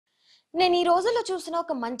నేను ఈ రోజుల్లో చూసిన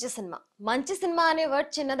ఒక మంచి సినిమా అనే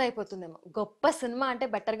వర్డ్ చిన్నదైపోతుందేమో. గొప్ప సినిమా అంటే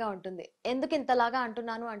బెటర్‌గా ఉంటుంది. ఎందుకు ఇంతలాగా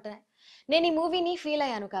అంటున్నాను అంటే, నేను ఈ మూవీని ఫీల్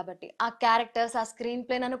అయ్యాను కాబట్టి. ఆ క్యారెక్టర్స్, ఆ స్క్రీన్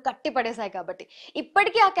ప్లే నన్ను కట్టి పడేసాయి కాబట్టి.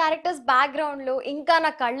 ఇప్పటికీ ఆ క్యారెక్టర్స్ బ్యాక్‌గ్రౌండ్‌లో ఇంకా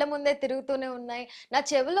నా కళ్ళ ముందే తిరుగుతూనే ఉన్నాయి. నా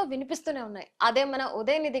చెవుల్లో వినిపిస్తూనే ఉన్నాయి. అదే మన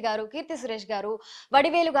ఉదయనిధి గారు, కీర్తి సురేష్ గారు,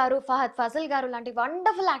 వడివేలు గారు, ఫహద్ ఫాజిల్ గారు లాంటి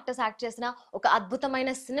వండర్‌ఫుల్ యాక్టర్స్ యాక్ట్ చేసిన ఒక అద్భుతమైన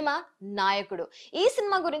సినిమా 'నాయకుడు'. ఈ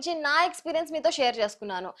సినిమా గురించి నా ఎక్స్‌పీరియన్స్ మీతో షేర్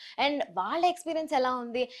చేసుకున్నాను. అండ్ వాళ్ళ ఎక్స్‌పీరియన్స్ ఎలా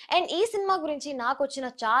ఉంది? అండ్ ఈ సినిమా గురించి నాకొచ్చిన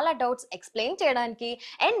చాలా డౌట్స్ ఎక్స్‌ప్లెయిన్ చేయడానికి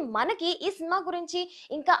అండ్ మనకి ఈ సినిమా గురించి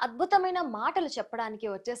ఇంకా అద్భుతమైన మాటలు చెప్పడానికి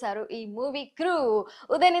వచ్చేసారు ఈ మూవీ క్రూ.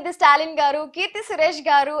 ఉదయనిధి స్టాలిన్ గారు, కీర్తి సురేష్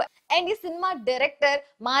గారు అండ్ ఈ సినిమా డైరెక్టర్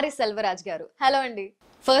మారి సెల్వరాజ్ గారు. హలో అండి.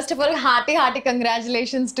 First of all hearty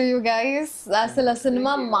congratulations to you guys. అసలు ఆ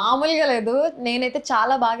సినిమా మామూలుగా లేదు. నేనైతే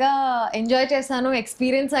చాలా బాగా ఎంజాయ్ చేశాను,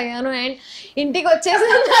 ఎక్స్పీరియన్స్ అయ్యాను. అండ్ ఇంటికి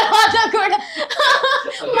వచ్చేసిన తర్వాత కూడా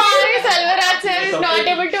మారి Selvaraj sir is not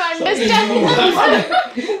able to understand.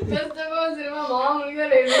 Cinema మామూలుగా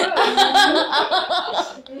లేదు.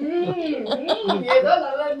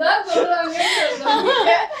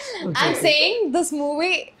 I'm saying this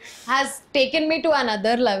movie has taken me to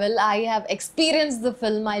another level. I have experienced the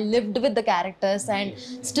film. I lived with the characters, and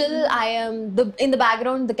still I am in the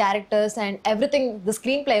background. The characters and everything, the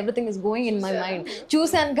screenplay, everything is going in my mind.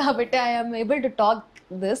 Choose kabatti I am able to talk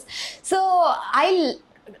this. So I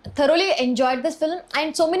thoroughly enjoyed this film, and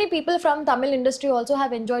so many people from Tamil industry also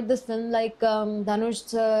have enjoyed this film, like Dhanush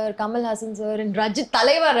sir, Kamal Hassan sir, and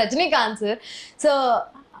Talaivar Rajinikanth sir. So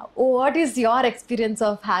what is your experience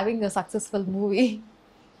of having a successful movie?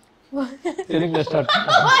 Telugu start.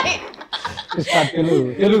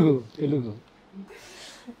 Telugu.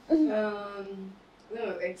 No,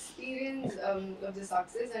 experience of the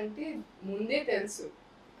success అంటే ముందే తెలుసు.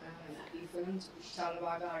 ఈ film చాలా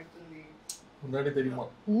బాగా ఆడుతుంది. ముందే తెలియమా?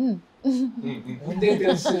 ముందే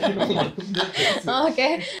తెలుసు.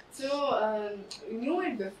 Okay. So knew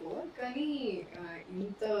it before, కానీ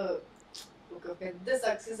ఇంత ఒక పెద్ద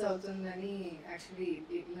సక్సెస్ అవుతుందని యాక్చువల్లీ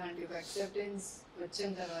ఇలాంటి ఒక అక్సెప్టెన్స్ వచ్చిన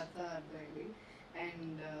తర్వాత అర్థమైంది.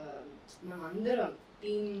 అండ్ మనం అందరం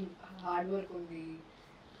టీమ్ హార్డ్ వర్క్ ఉంది.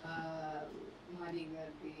 మారి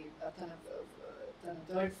గారికి తన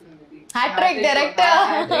థర్డ్ ఫిల్మ్ ఇది హ్యాట్రిక్ డైరెక్టర్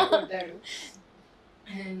కొట్టాడు.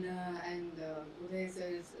 And Uday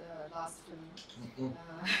sirs last film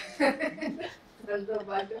దాంతో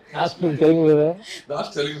పాటు లాస్ట్ ఫిల్మ్ తెలుగు కదా?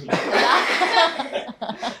 లాస్ట్ తెలుగు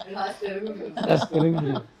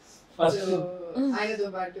ఆయనతో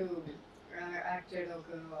పాటు యాక్ట్ చేయడం ఒక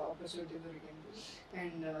ఆపర్చునిటీ దొరికింది.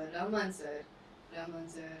 అండ్ రహమాన్ సార్,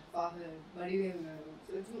 ఫహద్, వడివేలు గారు,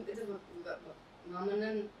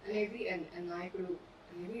 మామన్నన్ అనేది అండ్ నాయకుడు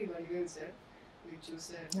అనేది వడివేలు సార్ మీరు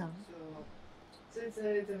చూసారు. So it's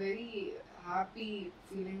a very happy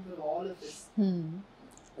feeling for all of us.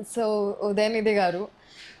 So Udhayanidhi గారు,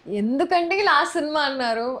 ఎందుకంటే లాస్ట్ సినిమా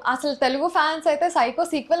అన్నారు, అసలు తెలుగు ఫ్యాన్స్ అయితే సైకో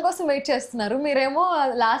సీక్వెల్ కోసం వెయిట్ చేస్తున్నారు, మీరేమో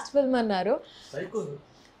లాస్ట్ ఫిల్మ్ అన్నారు.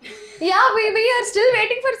 Yeah, we are still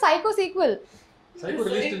waiting for psycho sequel. Psycho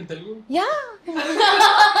released in Telugu? Yeah.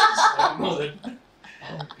 I know that.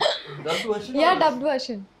 Dubbed version? Yeah, dubbed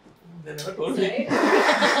version. They never told me.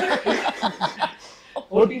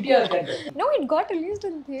 OTT or theater? No, it got released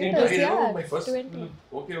in theaters. I Yeah, know my first 20. film,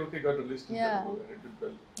 okay, got released in Yeah. Telugu and it did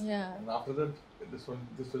well. Yeah. And after that, this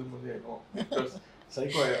film only I know. Because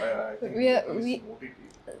Psycho, I think We are- released we- in OTT.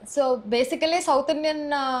 So basically south Indian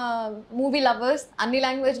movie lovers అన్ని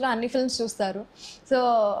లాంగ్వేజ్లో అన్ని films చూస్తారు. So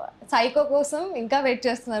psycho కోసం ఇంకా wait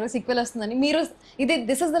చేస్తున్నారు sequel వస్తుందని. మీరు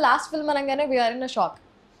this is the last film అనగానే we are in a shock.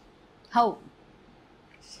 How?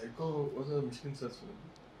 Psycho was a Michelin Stars film.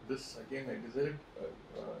 This again, I decided,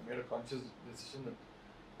 made a conscious decision that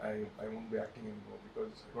I won't be acting anymore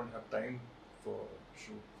because I don't have time for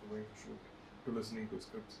going to shoot, to listening to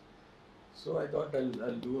scripts. So I thought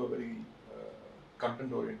I'll do a very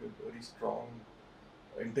content-oriented, very strong,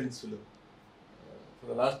 intense film. For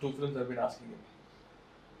the last 2 films, I've been asking him.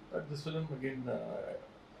 But this film again,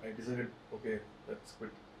 I decided, okay, let's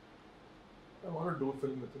quit. I want to do a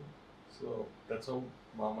film with him. So that's how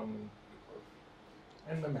Maman took off.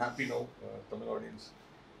 And I'm happy now, Tamil audience,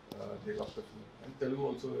 they love the film. And Telugu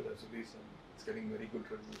also has released and it's getting very good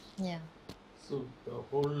reviews. Yeah. So the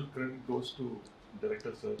whole credit goes to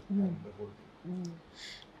director sir and the whole team.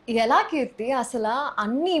 ఎలా కీర్తి, అసలు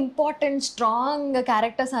అన్ని important strong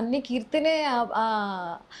characters అన్ని కీర్తినే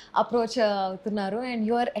approach అవుతున్నారు. And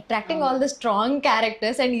you are attracting all the strong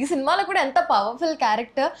characters. And ఈ సినిమాలో కూడా ఎంత powerful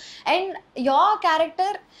character. And your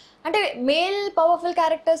character అంటే మేల్ పవర్ఫుల్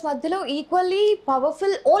క్యారెక్టర్స్ మధ్యలో equally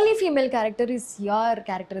powerful only female character is your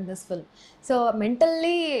character in this film. So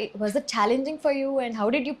mentally was it challenging for you and how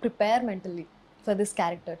did you prepare mentally for this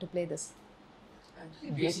character to play this?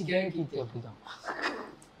 பேசிக்காக கீர்த்தி அப்படிதான்.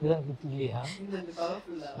 இதுதான் கீர்த்தி இல்லையா?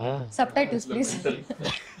 Subtitles please.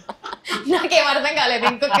 నాకేం అర్థం కాలేదు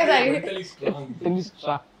ఇంకొకసారి.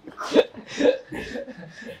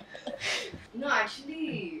 No, actually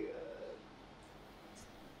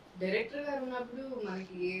director గారు ఉన్నప్పుడు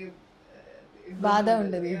మనకి బాధ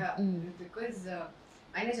ఉండదు. బికాజ్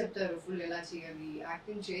ఆయన చెప్తారు ఫుల్ ఎలా చేయాలి,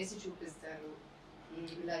 యాక్టింగ్ చేసి చూపిస్తారు,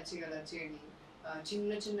 ఇలా చేయండి.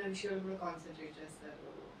 చిన్న చిన్న విషయాలు కూడా కాన్సన్ట్రేట్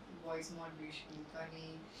చేస్తారు, వాయిస్ మోడ్యులేషన్ కానీ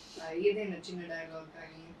ఏదైనా చిన్న డైలాగ్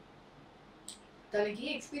కానీ. తనకి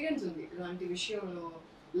ఎక్స్పీరియన్స్ ఉంది ఇలాంటి విషయంలో,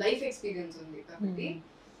 లైఫ్ ఎక్స్పీరియన్స్ ఉంది కాబట్టి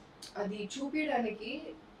అది చూపించడానికి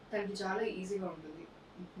తనకి చాలా ఈజీగా ఉంటుంది.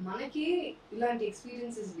 మనకి ఇలాంటి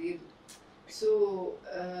ఎక్స్పీరియన్సెస్ లేదు. సో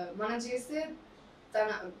మనం చేస్తే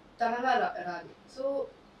తనలా రాదు. So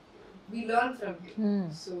we learn from him.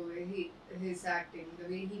 So his acting, the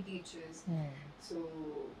way he teaches. So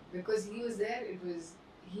because he was there,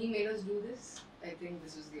 he made us do this. I think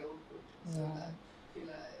this was the output.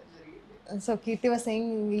 So Keerthi was saying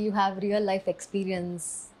you have real life experience.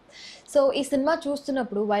 So ee cinema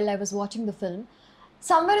chustunappudu while I was watching the film,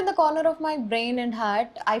 somewhere in the corner of my brain and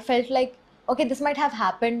heart I felt like, okay, this might have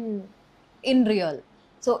happened in real.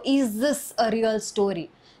 So is this a real story?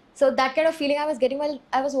 So that kind of feeling I was getting while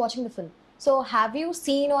I was watching the film. So have you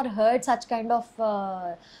seen or heard such kind of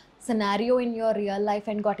scenario in your real life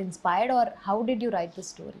and got inspired, or how did you write the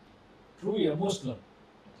story? Truly emotional.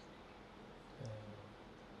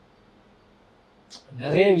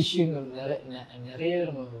 நிறைய விஷயங்கள் நிறைய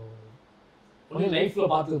நம்ம லைஃப்ல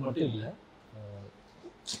பார்த்தது மட்டும் இல்லை,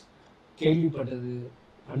 கேள்விப்பட்டது,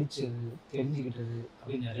 படித்தது, தெரிஞ்சுக்கிட்டது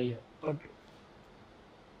அப்படின்னு நிறைய. பட்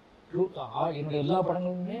என்னோட எல்லா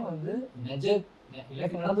படங்களுமே வந்து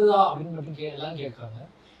எனக்கு நடந்ததா அப்படின்னு மட்டும் எல்லாம் கேட்குறாங்க.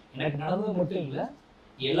 எனக்கு நடந்தது மட்டும் இல்லை,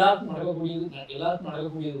 எல்லாருக்கும்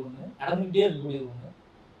நடக்கக்கூடியது ஒன்று, நடந்துகிட்டே இருக்கக்கூடியது ஒன்று.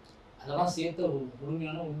 அதெல்லாம் சேர்த்த ஒரு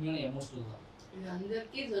உண்மையான எமோஷனல் தான். ఇది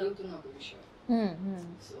అందరికీ జరుగుతున్న ఒక విషయం.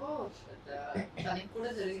 సో తనకి కూడా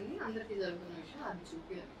జరిగింది, అందరికీ జరుగుతున్న విషయం, అది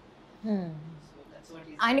చూపించాలి. So that's what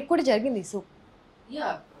is. ఆయనకి కూడా జరిగింది. So yeah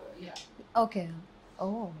okay. Oh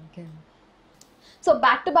okay. So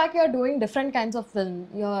back to back you are doing different kinds of film,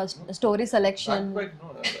 your story selection.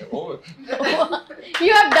 Over.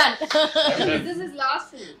 You have done. This is last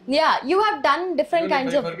film. Yeah, you have done different Even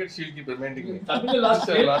kinds if I of. forget, she'll keep reminding me. Tamil last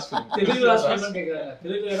film. Telugu last film கேக்குறாங்க.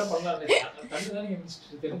 தெலுங்கு வேற பண்ணலாம். தமிழ் தான்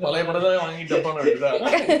நீங்க பழைய படம் தான் வாங்கி டப்பான விடுதா.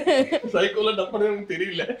 சைக்கோல டப்பான எனக்கு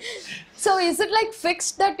தெரியல. So is it like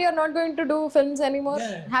fixed that you're not going to do films anymore?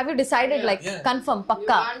 Yeah. Have you decided like confirm You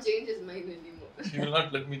pakka? can't change his mind anymore. She will not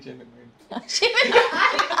let me change my mind.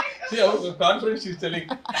 See how confident she's telling.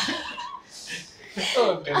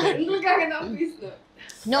 உங்களுக்காக தான் பேசுறேன்.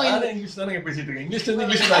 No, நான் English தான் பேசிட்டு இருக்கேன். English தான்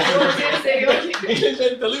சரி okay. English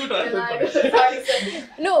Telugu translate Sorry.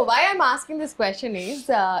 no, why I'm asking this question is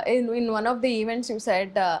in one of the events you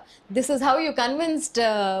said this is how you convinced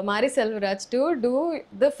Mari Selvaraj to do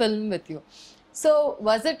the film with you. So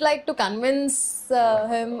was it like to convince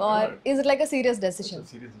him, or is it like a serious decision?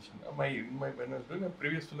 It's a serious decision. When I was doing my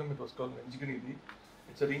previous film, it was called Nayakudu.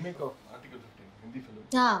 It's a remake of Article 15, Hindi film.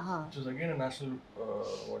 Which was again a national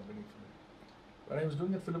award-winning film. When I was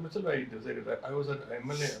doing that film itself, I decided, I was an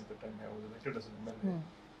MLA at the time, I was elected as an MLA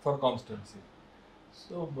for constituency.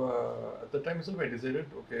 So at the time itself, I decided,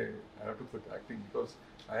 okay, I have to quit acting because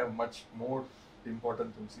I have much more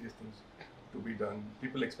important and serious things to be done.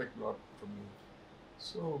 People expect a lot from me.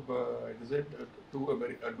 So I decided to do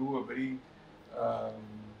a very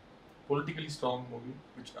politically strong movie,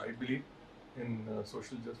 which I believe in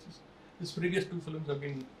social justice. His previous two films have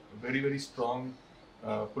been very, very strong,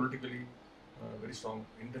 politically, very strong,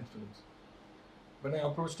 intense films. When I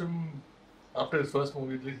approached him after his first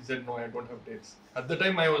movie release, he said, no, I don't have dates. At the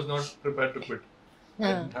time, I was not prepared to quit.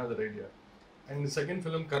 I didn't have that idea. And the second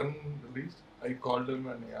film, Karan, released, I called him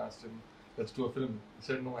and I asked him, let's do a film. He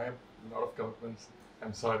said, no, I have a lot of commitments.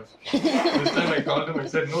 I'm sorry. This time I called him and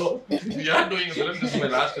said, no, we are doing a film, this is my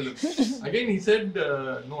last film. Again, he said,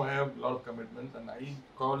 no, I have a lot of commitments. And I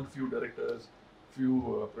called few directors, few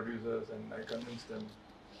producers, and I convinced them.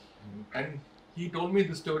 And he told me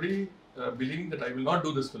this story believing that I will not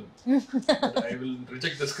do this film. That I will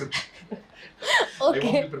reject the script. Okay.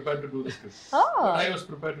 I won't be prepared to do the script. But I was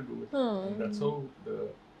prepared to do it. And that's how the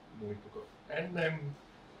movie took off. And I'm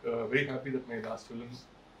very happy that my last film,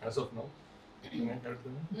 as of now,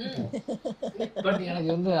 but எனக்கு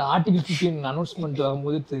வந்து article 15 announcement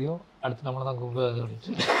ஆகும்போது தெரியும் அடுத்து நம்மளை தான் கூப்பிடுறது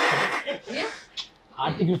அப்படின்ட்டு.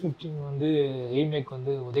 Article 15 வந்து ரீமேக்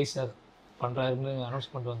வந்து உதய் சார் பண்ணுறாருன்னு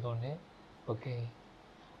அனௌன்ஸ்மெண்ட் வந்தோடனே ஓகே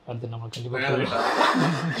அடுத்து நம்ம கண்டிப்பாக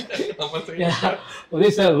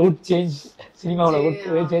உதய் சார் ரூட் சேஞ்ச், சினிமாவில்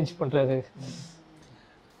ரூட் சேஞ்ச் பண்ணுறாரு.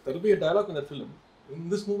 There will be a dialogue in that film. In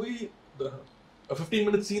this movie, a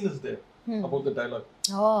 15-minute scene is there about the dialogue.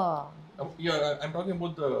 Yeah, I'm talking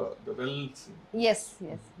about the well scene. Yes.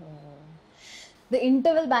 The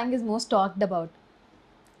interval bang is most talked about.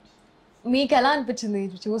 మీకు ఎలా అనిపించింది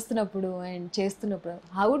చూస్తున్నప్పుడు and చేస్తున్నప్పుడు?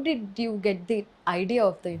 How did you get the idea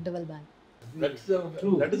of the interval bang? That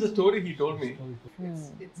is the story he told me.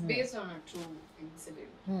 It's based on a true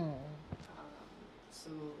incident.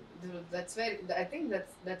 So that's where I think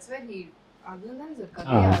that's where he other than the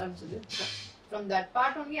Kajal ஆரம்பிச்சது. From that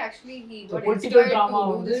part only actually he got political drama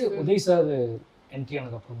வந்து Uday sir entry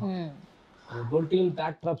ஆனதுக்கு அப்புறமா political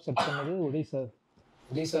backdrop set பண்ணது Uday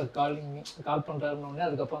sir call பண்ணுறாருன்னு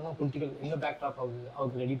அதுக்கப்புறம் தான் political இன்னும் backdrop ஆகுது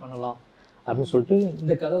அவருக்கு ரெடி பண்ணலாம் அப்படின்னு சொல்லிட்டு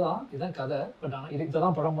இந்த கதை தான் இதுதான் கதை. பட் ஆனால் இதை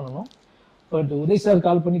தான் படம் பண்ணணும். பட் உதய் சார்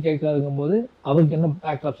கால் பண்ணி கேட்கறாருங்கும் போது அவருக்கு என்ன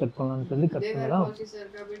பேக்ட்ராப் செட் பண்ணலாம்னு சொல்லி கட் பண்ணலாம்.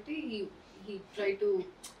 he tried to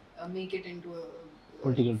make it into a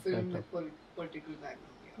political film with political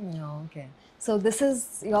background. Okay. So this is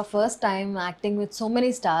your first time acting with so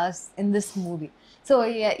many stars in this movie. So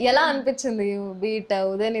ఎలా అనిపించింది? Beat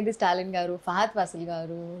Udhayanidhi Stalin గారు, Fahadh fossil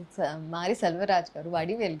గారు, మారి సెల్వరాజ్ గారు,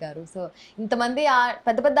 వడివేల్ గారు, so ఇంతమంది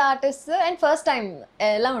పెద్ద పెద్ద ఆర్టిస్ట్ అండ్ ఫస్ట్ టైం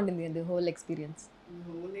ఎలా ఉండింది అది హోల్ ఎక్స్పీరియన్స్?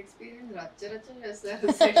 రచ్చ చేస్తారు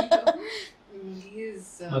సెట్లో.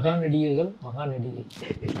 మహానడిగల్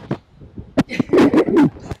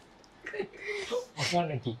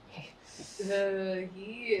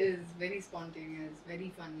he is very spontaneous, very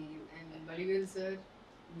funny, and Vadivel sir,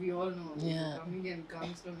 we all know comedian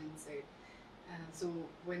comes from inside. So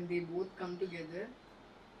when they both come together,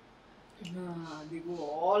 they go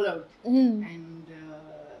all out. And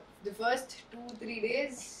the first 2-3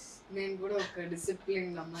 days నేను కూడా ఒక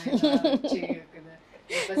discipline అమ్మాయి చేయకదా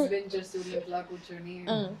first bencher student లా కూర్చొని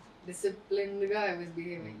disciplined గా I was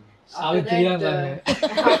behaving. He's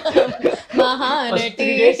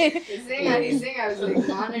saying I was like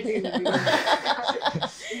Mahanati.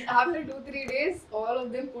 After 2-3 days, all of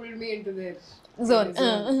them pulled me into their zone.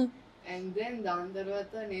 And then దాని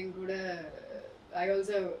తర్వాత నేను కూడా I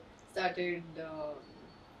also started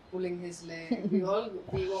pulling his leg. We all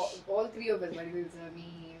three of us,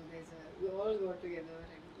 we all got together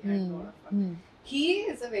and we had a lot of fun. He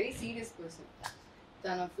is a very serious person.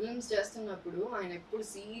 తన films చేస్తున్నప్పుడు ఆయన ఎప్పుడు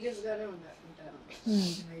serious గానే ఉంటారు,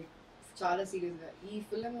 లైక్ చాలా serious గా. ఈ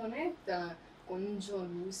film లోనే తన కొంచెం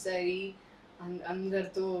లూస్ అయ్యి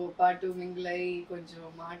అందరితో పాటు మింగిల్ అయ్యి కొంచెం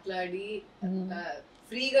మాట్లాడి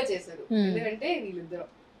ఫ్రీగా చేశారు, ఎందుకంటే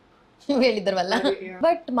వీళ్ళిద్దరు వల్ల.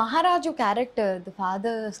 బట్ మహారాజు క్యారెక్టర్, ద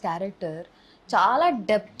ఫాదర్స్ క్యారెక్టర్ చాలా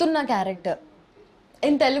డెప్త్ ఉన్న క్యారెక్టర్.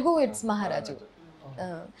 ఇన్ తెలుగు ఇట్స్ మహారాజు.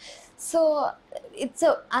 సో ఇట్స్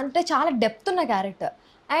అంటే చాలా డెప్త్ ఉన్న క్యారెక్టర్.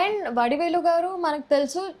 అండ్ వడివేలు గారు మనకు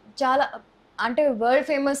తెలుసు చాలా అంటే world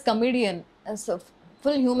famous comedian,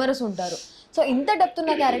 full humorous ఉంటారు. సో ఇంత డెప్త్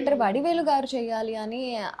ఉన్న క్యారెక్టర్ వడివేలు గారు చేయాలి అని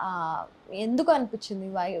ఎందుకు అనిపించింది?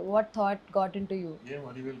 What thought got in to you?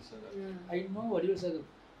 I know Vadivel sir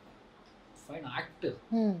fine actor,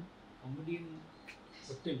 comedian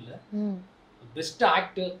மட்டும் இல்லை, பெஸ்ட்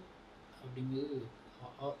ஆக்டர் அப்படிங்கிறது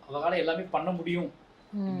அவரால் எல்லாமே பண்ண முடியும்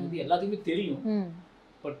அப்படிங்கிறது எல்லாத்துக்குமே தெரியும்.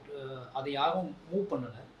 பட் அதை யாரும் மூவ்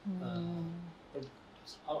பண்ணலை. பட்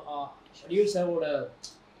வடிவேல் சாரோட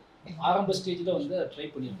ஆரம்ப ஸ்டேஜில் வந்து ட்ரை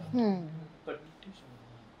பண்ணியிருக்காங்க. பட்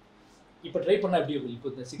இப்போ ட்ரை பண்ணால் எப்படி இருக்கும்? இப்போ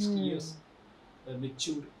இந்த 60 years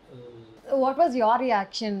matured. What was your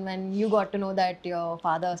reaction when you got to know that your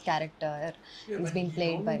father's character is being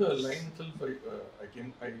played by? The line itself,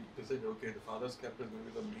 I decided, okay, the father's character is going to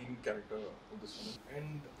be the main character of this film. And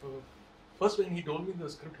first, when he told me the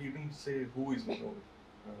script, he didn't say who is going to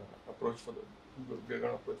approach for the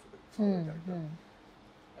father character.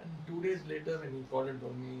 And 2 days later, when he called and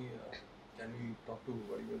told me, can we talk to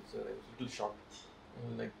Vadivel sir, I was a little shocked. I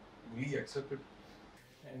was like, will he accept it?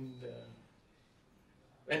 And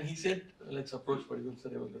when he said, let's approach Vadivel sir,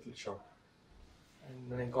 I was a little shocked. And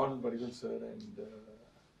when I called Vadivel sir, and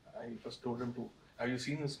I first told him to, have you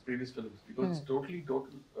seen his previous films? Because it's totally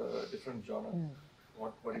different genre.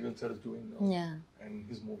 What Vadivel sir is doing now, and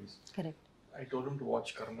his movies. Correct. I told him to watch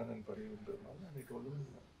Karnan and Vadivel now, and I told him,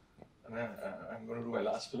 I'm going to do my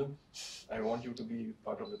last film. I want you to be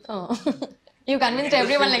part of it. Oh. You convinced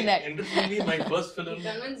everyone like that. Interestingly, my first film. He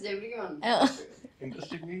convinced everyone.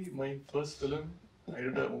 Interestingly, my first film, I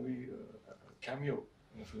did a movie cameo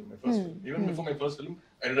in a film. My first film. Even before my first film,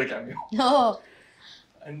 I did a cameo. Oh.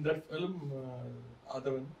 And that film,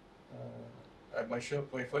 Adavan, my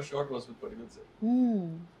first shot was with Parival sir.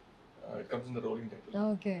 It comes in the rolling title.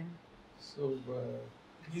 Okay. So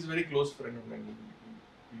he's a very close friend of mine.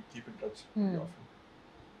 We keep in touch very often.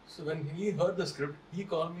 So when he heard the script, he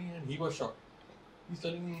called me and he was shocked. He's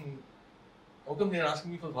telling me, "How come they are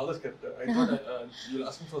asking me for father's character? I thought you'll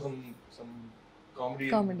ask me for some comedy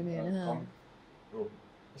role."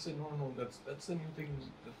 I said, "No, that's the new thing.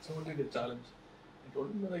 That's only the challenge." I told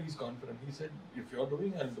him that he's confident. He said, "If you're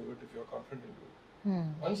doing, I'll do it. If you're confident, I'll do it."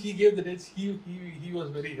 Once he gave the dates, he was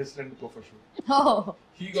very hesitant to go for shoot. Oh,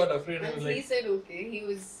 He got afraid and Once was he like, said okay, he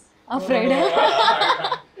was afraid.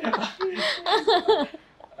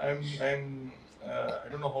 I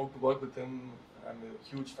don't know how to work with him. I'm a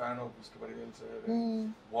huge fan of Mr. Parival sir.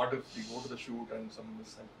 What if we go to the shoot and some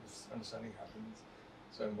misunderstanding happens?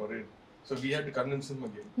 So I'm worried. So we had to convince him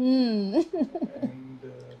again. And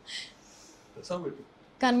that's how it took.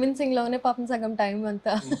 Convincing లోనే పాపం సగం time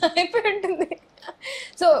అంతా అయిపోయి ఉంటుంది.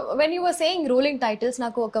 So when you were saying rolling titles,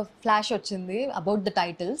 నాకు ఒక flash వచ్చింది about the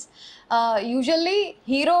titles. Usually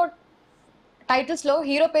hero టైటిల్స్లో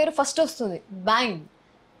hero పేరు ఫస్ట్ వస్తుంది, bang,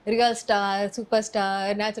 real star, super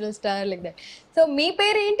star, natural star, like that. So మీ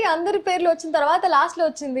పేరు ఏంటి అందరి పేర్లు వచ్చిన తర్వాత లాస్ట్లో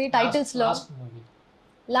వచ్చింది టైటిల్స్లో?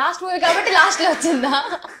 లాస్ట్ మూవీ కాబట్టి లాస్ట్లో వచ్చిందా?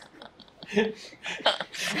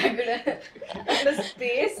 అక్కడ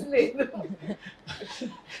స్పేస్ లేదు.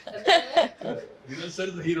 Rizal sir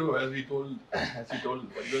is the hero, as we told.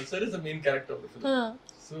 Rizal sir is the main character of the film.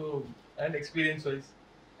 So, and experience-wise,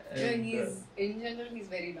 and In general, he's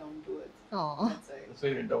very down to earth. that's why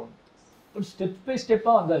he went down. ஒரு step by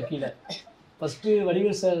ஸ்டெப்பாக வந்தார் கீழே. First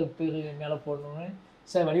Vadivel sir பேர் மேலே போடணுன்னு,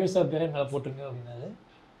 sir Vadivel sir பேரே மேலே போட்டுருங்க அப்படின்னாரு.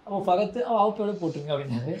 அப்போ பக்கத்து அவ பேரோட போட்டுருங்க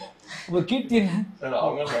அப்படின்னாரு. இப்போ கீர்த்தி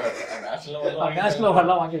நேஷனல்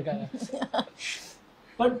அவார்ட்லாம் வாங்கியிருக்காங்க.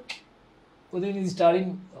 But Udhayanidhi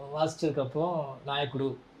Stalin வாசிச்சதுக்கப்புறம் நாயக்குடு.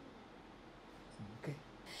 Okay.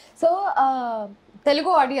 So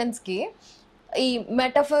Telugu ఆడియన్స్కి ఈ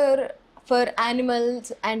metaphor for animals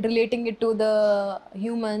and relating it to the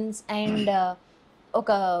humans and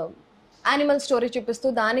ఒక యానిమల్ స్టోరీ చూపిస్తూ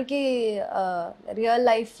దానికి రియల్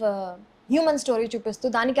లైఫ్ హ్యూమన్ స్టోరీ చూపిస్తూ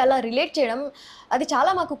దానికి అలా రిలేట్ చేయడం అది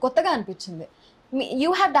చాలా మాకు కొత్తగా అనిపించింది. You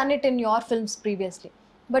have done it in your films previously,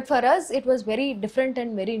 but for us it was very different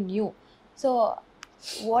and very new. So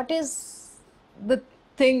what is the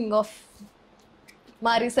thing of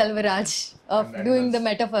Mari Selvaraj of doing the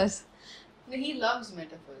metaphors? He loves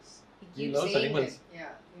metaphors. He loves animals.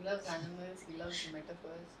 Yeah, he loves animals. He loves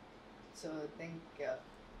metaphors. So I think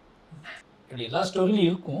எல்லா ஸ்டோரியிலும்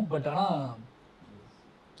இருக்கும். But ஆனால்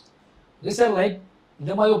இல்லை sir, like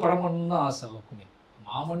இந்த மாதிரி ஒரு படம் பண்ணணும்னு தான் ஆசை இருக்குமே.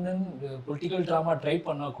 மாமன்னன் பொலிட்டிக்கல் ட்ராமா ட்ரை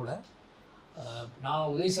பண்ணால் கூட நான்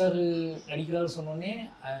உதய் சார் நடிக்கிறாரு சொன்னோடனே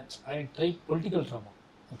I try political drama.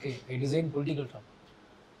 Okay, I design political drama.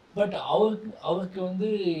 But அவருக்கு வந்து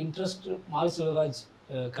இன்ட்ரெஸ்ட் மாரி செல்வராஜ்,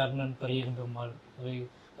 கர்ணன், பரியன் பெருமாள்,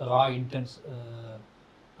 ரா intense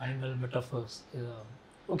animal metaphors.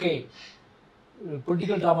 Okay,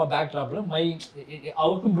 political drama back ட்ராப்பில்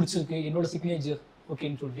அவருக்கும் பிடிச்சிருக்கு, என்னோட சிக்னேச்சர்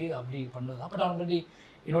ஓகேன்னு சொல்லிட்டு அப்படி பண்ணது தான். பட் ஆல்ரெடி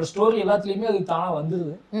என்னோட ஸ்டோரி எல்லாத்துலேயுமே அது தானாக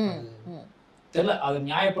வந்துடுது. தெரியல அதை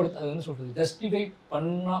நியாயப்படுத்த, அது என்ன சொல்கிறது, ஜஸ்டிஃபை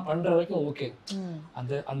பண்ணுற வரைக்கும் ஓகே.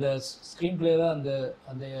 அந்த ஸ்க்ரீன் பிளேவை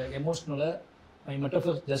அந்த எமோஷ்னலை my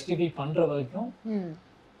metaphor justify பண்ற வரைக்கும்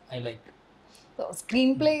I like. So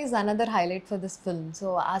screenplay is another highlight for this film. So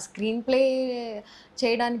ఆ screenplay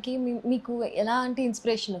చేయడానికి మీకు ఎలాంటి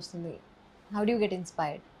ఇన్స్పిరేషన్ వస్తుంది? How do you get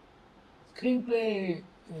inspired? Screenplay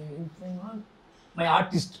my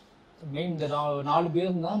artist main the 4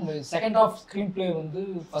 பேர் தான். செகண்ட் ஆஃப் screenplay வந்து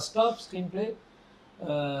first of screenplay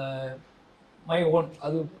my own,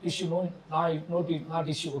 அது issue not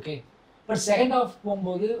issue. Okay, but second half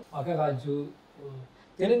போகும்போது மகராஜு,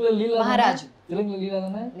 தெலுங்குல லீலா, மகாராஜ், தெலுங்குல லீலா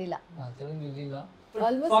தானே, லீலா, தெலுங்குல லீலா,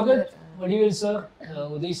 பகத், வடிவேல் சார்,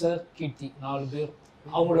 உதய் சார், கீர்த்தி, 4 பேர்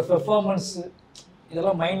அவங்களோட பெர்ஃபார்மன்ஸ்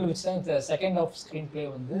இதெல்லாம் மைண்ட்ல வச்சு தான் இந்த செகண்ட் ஆஃப் ஸ்க்ரீன் பிளே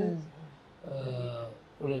வந்து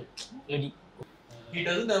ஒரு ready. He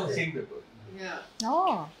doesn't have a scene paper. yeah.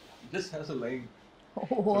 Oh. He just has a line. Oh,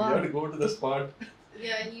 So wow. you have to go to the spot.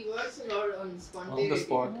 Yeah, he works a lot on spontaneity. On the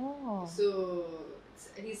spot. Oh. So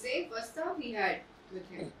he said first half he had with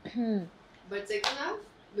him, but second half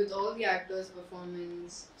with all the actors'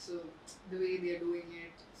 performance, so the way they are doing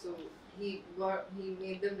it, so he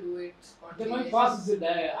made them do it இந்த மாதிரி spontaneously. Process இந்த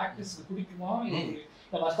ஆக்டர்ஸ்க்கு பிடிக்குமா?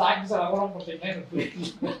 இந்த மற்ற actors அலவரம் பண்ணுறீங்கன்னா எனக்கு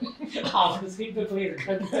பிடிக்கல. அவங்க ஸ்க்ரீன் பிளே போய்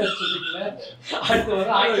இருக்காங்க சொல்லிக்கல. அடுத்து வர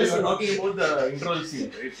You actors are talking about the interval scene,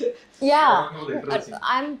 right? Yeah, You are talking about the interval scene.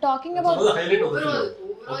 I'm talking That's about the highlight of the Overall,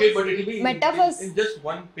 film. Okay, but it will be Metaphors. in just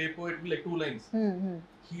one paper. It will be like 2 lines. Hmm.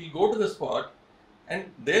 He'll go to the spot and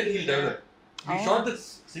there he'll develop. We shot this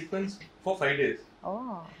sequence for 5 days.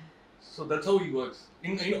 Oh. So that's how he works.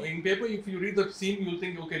 In paper, if you read the scene, you'll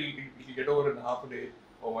think, okay, he'll get over in half a day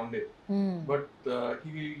or 1 day. But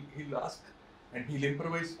he'll ask and he'll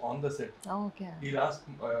improvise on the set. Okay. He'll ask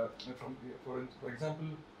for example,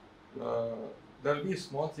 there'll be a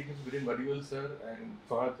small sequence between Vadivel sir and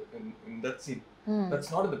Fahad in that scene. That's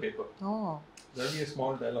not in the paper. Oh. There'll be a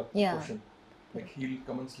small dialogue portion. Like he'll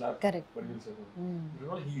come and slap Vadivel sir. You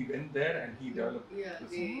know, he went there and he developed. Yeah,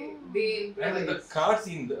 this they scene. And in the car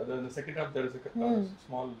scene, the second half, there is a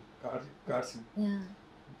small car scene. Yeah.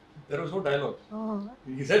 There was no dialogue. Oh.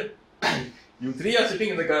 He said, "You three are sitting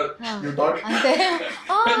in the car. You talk." There.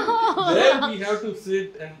 There we have to sit,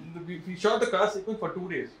 and we shot the car sequence for 2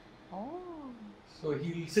 days. Oh. So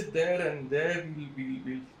he'll sit there, and there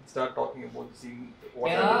we'll start talking about the scene.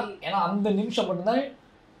 ஏன்னா அந்த நிமிஷம் மட்டும்தான்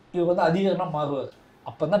இவர் வந்து அதிகமாக மாறுவார்.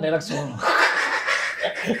 அப்போ தான் dialogue சொல்லணும்.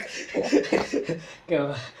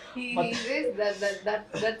 He says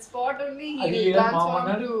that spot only he will transform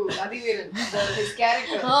to Adiviran, his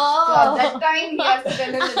character. So at that time he has to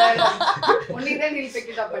tell him the dialogue. Only then he'll pick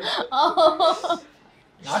it up.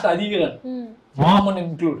 Not Adiviran. Maman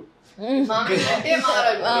include.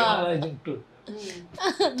 Maman include.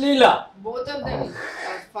 Leela. Both of them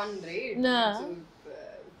are fun, right? Yeah. So,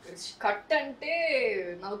 cut ante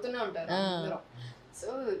nautuna untaru.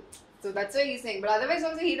 So that's why he's saying. But otherwise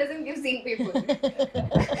also he doesn't give scene paper.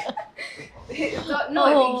 No,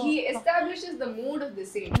 I think he establishes the mood of the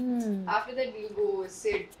scene. After that we'll go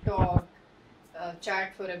sit, talk, chat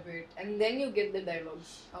for a bit, and then you get the dialogues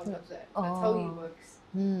out of that. That's how he works.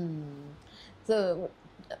 So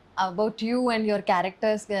about you and your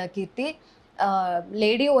characters, Keerthi,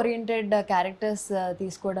 lady oriented characters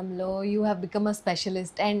తీసుకోవడంలో you have become a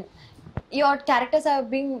specialist, and your characters have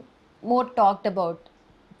been more talked about.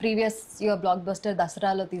 Previous your blockbuster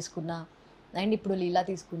Dasaralo తీసుకున్నా and ఇప్పుడు లీలా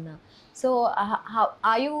తీసుకున్నా. So how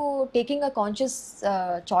are you taking a conscious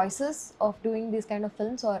choices of doing these kind of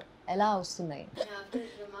films, or ఎలా వస్తున్నాయి? After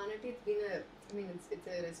Ramanati, it's been it's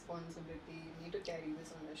a responsibility. You need to carry this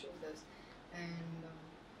on your shoulders, and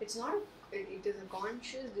it's not it is a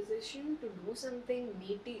conscious decision to do something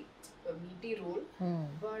meaty role,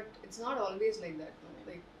 but it's not always like that, no?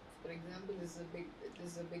 Like for example, this is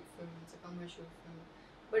a big film, it's a commercial film,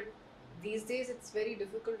 but these days it's very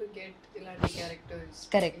difficult to get ilanti characters.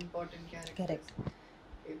 Correct. Important characters. Correct.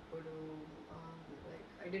 Ippudu like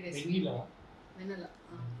I did Vanilla.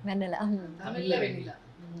 Vanilla.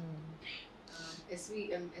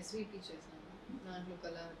 SVP చేశాను. దాంట్లో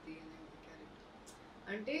కళావతి అనే ఒక character.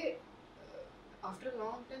 అంటే after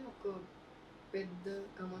long time ఒక పెద్ద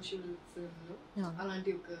commercial ఫిల్మ్లో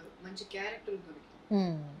అలాంటి ఒక మంచి క్యారెక్టర్ దొరికింది.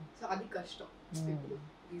 సో అది కష్టం ఇప్పుడు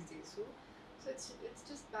these days. So it's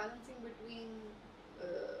just balancing between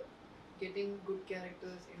getting good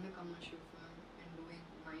characters in a commercial film and doing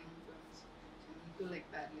my own films. So I need to like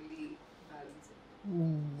parallelly balance it.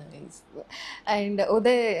 Nice. And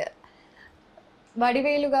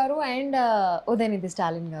Vadivelu గారు and Udhayanidhi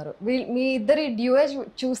Stalin గారు, మీ ఇద్దరి duo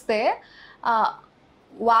చూస్తే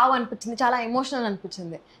wow అనిపించింది, చాలా emotional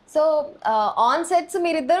అనిపించింది. So on sets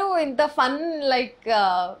మీరిద్దరు ఇంత fun like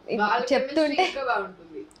చెప్తుంటే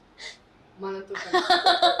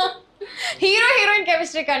హీరో హీరోయిన్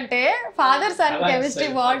కెమిస్ట్రీ కంటే ఫాదర్ సన్ కెమిస్ట్రీ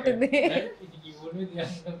బాగుంటుంది.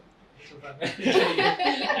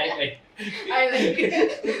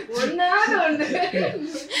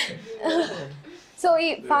 సో ఈ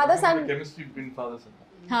father son chemistry between father son.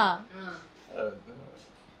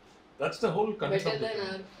 That's the whole concept. Better than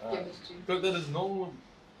our chemistry. Because there is no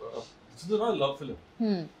this is not a love film.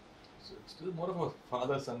 So it's still more of a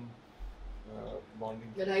father son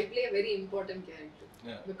bonding. But I play a very important character.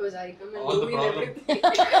 Yeah. Because I come and All do the problem. everything.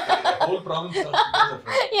 Whole problem starts because of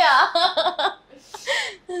her. Yeah.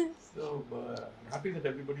 So I'm happy that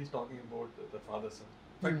everybody is talking about the father son.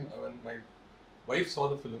 In fact, when my wife saw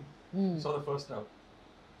the film, saw the first half,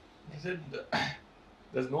 she said,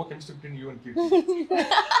 "There's no chemistry between you and Keerthi."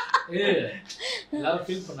 எல்லாரும்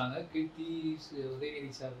feel பண்ணாங்க. கீர்த்தி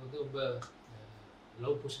Udhayanidhi sir வந்து ரொம்ப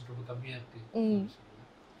love position ரொம்ப கம்மியாக இருக்கு.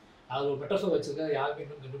 அது ஒரு metaphor வச்சிருக்கா, யாருமே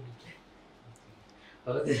இன்னும் கண்டுபிடிக்கல.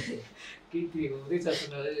 அதாவது கீர்த்தி உதய் சார்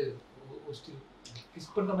சொன்னாரு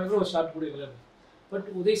கிஸ் பண்ணுற மாதிரி கூட ஒரு ஷார்ட் கூட இல்லை. பட்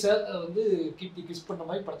உதய் சார் வந்து கீர்த்தி கிஸ் பண்ணுற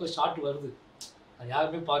மாதிரி படத்தில் ஷார்ட் வருது. அது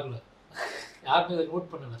யாருமே பார்க்கல, யாருமே அதை நோட்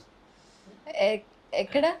பண்ணல.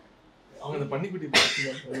 ఎక్కడ அவங்க அந்த பன்னிக்குட்டி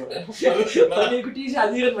பன்னிக்குட்டி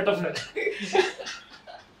அதிகம் மெட்டாஃபர்.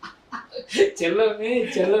 செல்லமே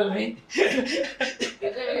செல்லமே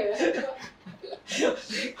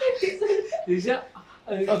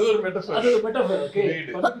அது ஒரு metaphor. அது ஒரு metaphor, okay. Read.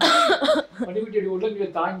 பனிக்குட்டி உள்ளங்களை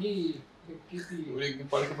தாங்கி கீர்த்தி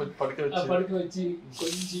படுக்க வச்சு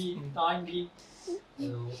கொஞ்சி தாங்கி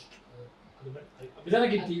அப்படிதானே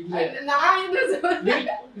கீர்த்தி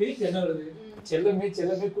லிரிக் என்ன வருது? செல்லமே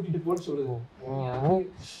செல்லமே கூட்டிட்டு போட்டு சொல்லுது.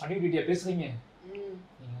 பனிக்குட்டியா பேசுறீங்க,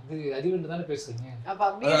 நீங்க வந்து அதிகண்டு தானே பேசுறீங்க.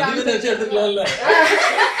 அதிகத்தை வச்சு எடுத்துக்கலாம்ல.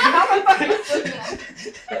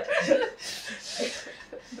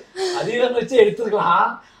 அதிகம் வச்சு எடுத்துக்கலாம்.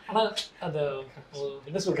 ஆனா அந்த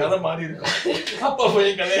என்ன சொல்ற கதை மாறி இருக்கும். அப்பா போய்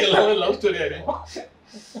கதை எல்லாமே லவ் ஸ்டோரி ஆயிடும்.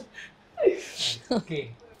 ఓకే.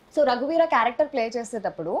 సో రఘువీర క్యారెక్టర్ ప్లే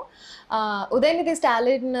చేసేటప్పుడు ఉదయనిధి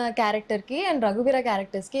స్టాలిన్ క్యారెక్టర్ కి అండ్ రఘువీర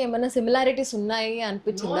క్యారెక్టర్స్ కి ఏమైనా సిమిలారిటీస్ ఉన్నాయి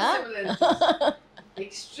అనిపించిందా?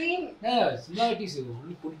 Extreme. Yeah, similarities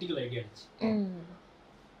only political ideology.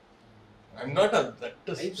 I'm not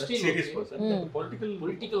that serious person.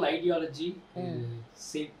 Political ideology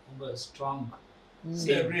same strong.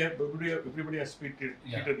 Everybody has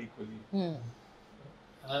treated equally.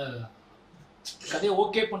 கதையை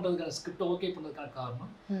ஓகே பண்றதுக்கான ஸ்கிரிப்ட் ஓகே பண்றதுக்கான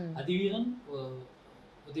காரணம் அதிவீரன்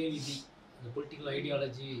உதயநிதி அந்த பொலிட்டிக்கல்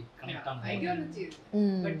ஐடியாலஜி கனெக்ட் ஆன Ideology.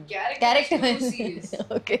 But Character. character is so serious.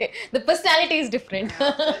 Okay, the personality is different.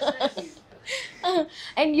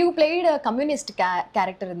 And you played a communist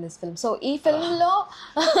character in this film. So ఈ film లో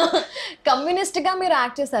communist గా మీరు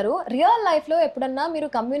యాక్ట్ చేశారు. రియల్ లైఫ్ లో ఎప్పుడన్నా మీరు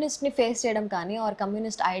కమ్యూనిస్ట్ ని ఫేస్ చేయడం కానీ ఆర్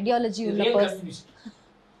కమ్యూనిస్ట్ ఐడియాలజీ ఉన్న పర్సన్?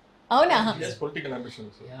 అవునా? Yes, political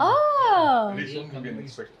ambitions. Relation can be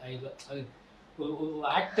unexpected.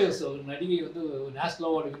 Actors ஒரு நடிகை வந்து நேஷனல்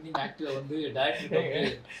அவார்டு வின்னிங் ஆக்டர் வந்து டைரக்டர்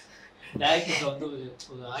வந்து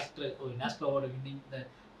ஒரு ஆக்டர் ஒரு நேஷனல் அவார்டு வின்னிங்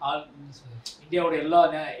ஆல் இந்தியாவோட எல்லா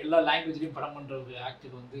லாங்குவேஜ்லையும் படம் பண்ணுற ஒரு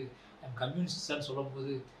ஆக்டர் வந்து கம்யூனிஸ்ட்னு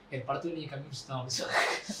சொல்லும்போது என் படத்துல நீ கம்யூனிஸ்ட் தான் அப்படின்னு சொல்லுவாங்க.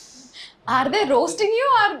 Are they roasting you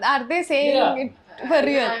or are they saying it for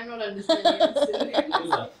real? I'm not understanding.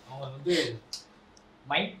 அவங்க வந்து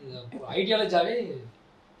மைண்ட் ஐடியாலஜாவே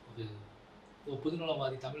ஒரு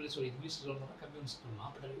பொதுநலவாதி தமிழில் சொல்லி இங்கிலீஷில் சொல்லணும்னா கம்யூனிஸ்ட்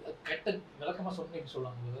சொல்லலாம். பட் கெட்ட விளக்கமாக சொன்னேன்னு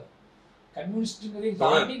சொல்லுவாங்க. கம்யூனிஸ்ட்டுங்கிறதையும்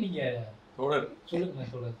தாண்டி நீங்கள் சொல்லுங்க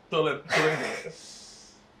தோழர்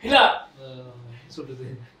இல்லை சொல்றது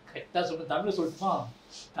கரெக்டாக சொல்ற தமிழில் சொல்லணுமா?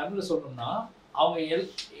 தமிழில் சொல்லணும்னா அவங்க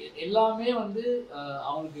எல்லாமே வந்து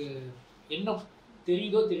அவங்களுக்கு என்ன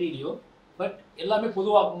தெரியுதோ தெரியலையோ பட் எல்லாமே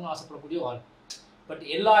பொதுவாக்கணும்னு ஆசைப்படக்கூடிய வாழ்க்கை. பட்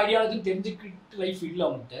எல்லா ஐடியாலஜியும் தெரிஞ்சுக்கிட்டு லைஃப் இல்லை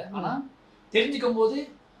அவங்ககிட்ட. ஆனால் தெரிஞ்சுக்கும் போது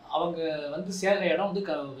அவங்க வந்து சேர்ற இடம் வந்து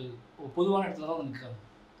பொதுவான இடத்துல தான் வந்து நிற்காங்க.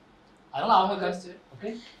 அதனால அவங்க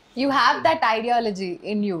okay You have that ideology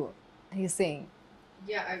in you, he's saying.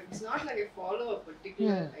 Yeah, it's not like I follow a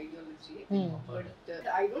particular ideology, but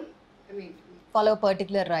I mean Follow a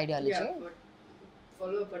particular ideology. Yeah, but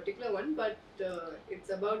follow a particular one, but it's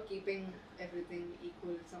about keeping everything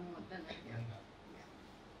equal somewhat. Then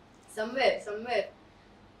somewhere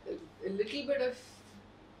a little bit of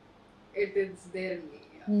it is there in me.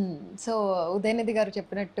 So Udhayanidhi గారు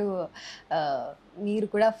చెప్పినట్టు మీరు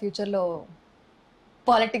కూడా future లో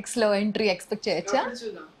politics లో entry expect చేయొచ్చా?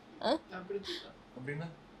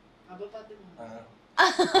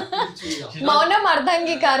 మౌనం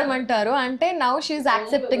అర్ధాంగీకారం అంటారు. అంటే now she is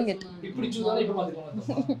accepting it. ఇప్పుడు చూద్దాం ఇప్పుడు పాతుకోవాలి.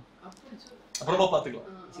 అప్పుడో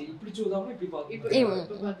పాతుకోవాలి. ఇప్పుడు చూద్దాం ఇప్పుడు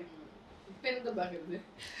పాతుకోవాలి. ఇప్పుడు ఎంత బాగుంది.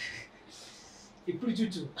 ఇప్పుడు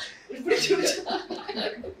చూచు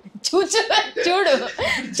చూడు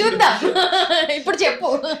చూద్దాం. ఇప్పుడు చెప్పు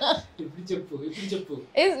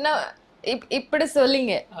ఇప్పుడు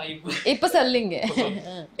சொல்லுங்க. இப்ப சொல்லுங்க.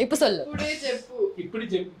 இப்ப சொல்லு. இப்பவே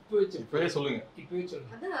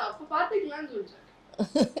சொல்லுங்க. அதான் அப்ப பாத்துக்கலாம்னு சொல்றேன்.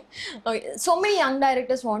 Okay, so many young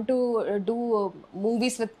directors want to do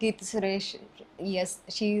movies with Keerthi Suresh. Yes,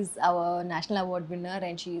 she is our national award winner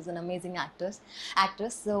and she is an amazing actress.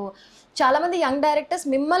 So చాలా మంది యంగ్ డైరెక్టర్స్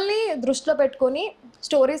మిమ్మల్ని దృష్టిలో పెట్టుకొని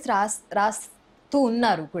స్టోరీస్ రాస్తూ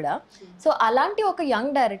ఉన్నారు కూడా. సో అలాంటి ఒక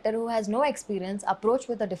young director who has no experience approach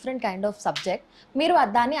with a different kind of subject, మీరు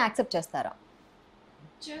దాన్ని యాక్సెప్ట్ చేస్తారా?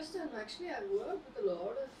 Just actually I work with a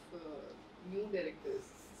lot of new directors.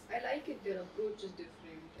 I like it, their approach is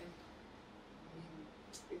different and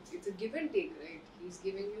it's a give and take, right? He's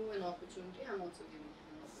giving you an opportunity, I'm also giving him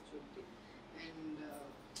an opportunity, and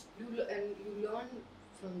you learn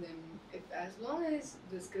from them. If as long as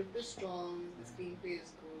the script is strong, the screenplay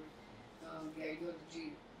is good, the ideology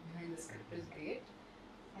behind the script is great,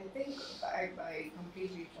 I think I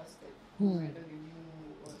completely trust it. Whether you know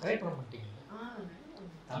try பண்ண மாட்டீங்க.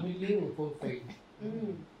 தமிழ்லயே ஒரு profile.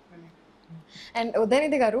 And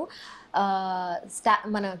Udhayanidhi గారు,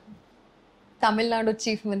 మన Tamil Nadu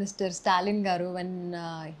chief minister Stalin గారు when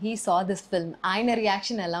he saw this film, ఆయన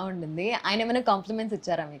reaction ఎలా ఉండింది? ఆయన ఏమైనా కాంప్లిమెంట్స్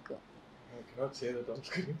ఇచ్చారా మీకు?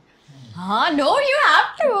 No, you have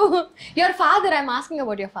to. Your father, I'm asking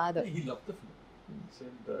about your father. He loved the film. He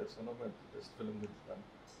said it's one of my best films that he's done.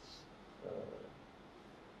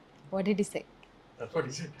 What did he say? That's what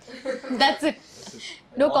he said. That's it. That's it.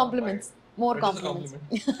 No My mom, compliments. More It is a compliments.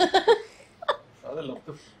 compliment. Father loved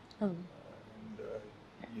the film. Hmm.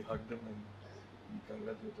 And he hugged him and he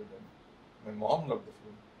congratulated them. My mom loved the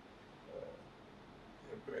film.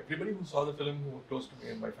 Everybody who saw the film, who were close to me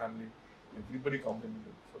and my family, everybody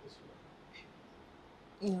complimented for this film.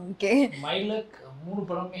 Okay. மைலக் 3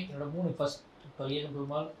 படமே என்னோட 3 first Pariyan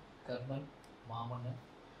Perumal, Karnan, மாமன்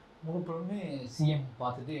 3 படமே CM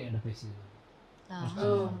பார்த்துட்டு என்கிட்ட பேசியிருக்காரு.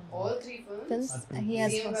 All 3 films. He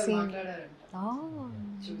has seen. Oh,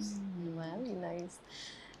 well, nice.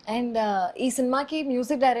 And ఈ సినిమాకి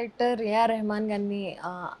music director AR Rahman గారిని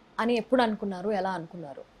అని ఎప్పుడు అనుకున్నారు, ఎలా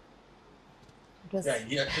అనుకున్నారు? Yeah,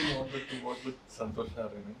 he actually wanted to work with Santosh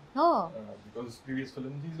Narayanan. Oh, Because his previous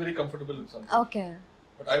films, he's very comfortable with Santosh. okay.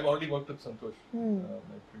 But I've already worked with Santosh,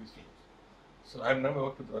 my previous films. So I've never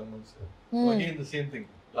worked with Rahman sir. So again, the same thing.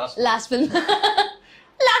 Last film.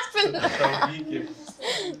 Last film. That's how he came.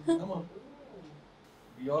 Come on.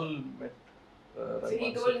 We all met So he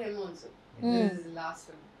Rahman told sir. him also. This is his last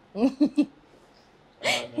film.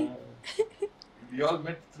 And, we all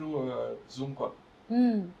met through a Zoom call.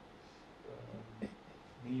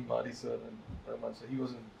 Me, Mari sir, and Rahman sir. He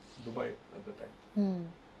was in Dubai at the time.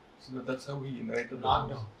 So that's how he narrated the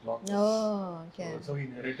Lockdown. Lockdown. Oh, So okay. that's how he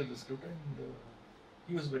narrated the script, and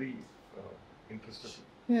he was very interested,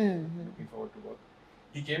 looking forward to work.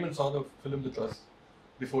 He came and saw the film with us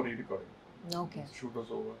before re-recording. Okay. The shoot was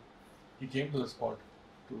over. He came to the spot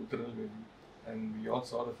to Tirunelveli, and we all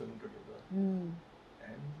saw the film together.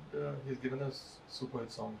 And he's given us super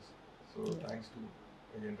hit songs. So thanks to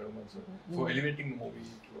again Rahman sir for elevating the movie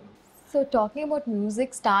to another. So talking about music,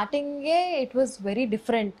 starting it was very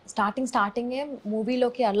different. Starting movie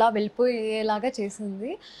loki alla vellipoyelaga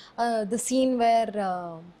chesindi. The scene where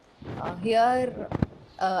here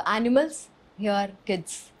animals, here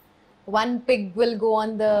kids. One pig will go on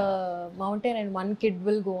the mountain and one kid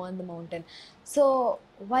will go on the mountain. So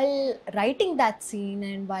while writing that scene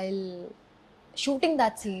and while shooting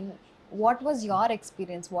that scene, what was your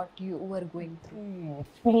experience? What you were going through?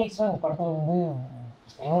 எக்ஸ்பீரியன்ஸாக அந்த படத்தில் வந்து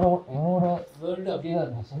என்னோட world அப்படியே தான்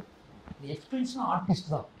இருந்துச்சு. இந்த எக்ஸ்பீரியன்ஸ்னால்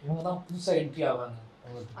artist தான், இவங்க தான் புதுசாக என்ட்ரி ஆவாங்க.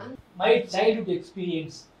 My childhood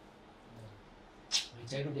experience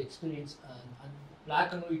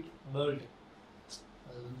black and white world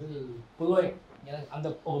அது வந்து பொதுவாக எனக்கு அந்த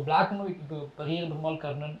ஒரு பிளாக் அண்ட் ஒயிட் இப்போ பெரிய பெருமாள்,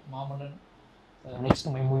 கர்ணன், மாமன்னன்,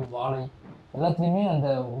 நெக்ஸ்ட் மை மூவி வாழை எல்லாத்துலேயுமே அந்த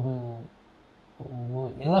ஒரு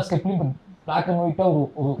எல்லா ஸ்டெப்லையும் இப்போ பிளாக் அண்ட் ஒயிட்டாக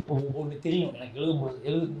ஒன்று தெரியும் எனக்கு.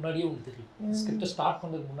 எழுதுக்கு முன்னாடியே ஒன்று தெரியும். ஸ்கிரிப்டை ஸ்டார்ட்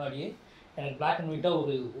பண்ணுறதுக்கு முன்னாடியே எனக்கு பிளாக் அண்ட் ஒயிட்டாக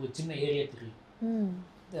ஒரு சின்ன ஏரியா தெரியும்.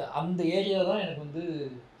 அந்த ஏரியா தான் எனக்கு வந்து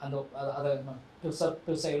அந்த அதை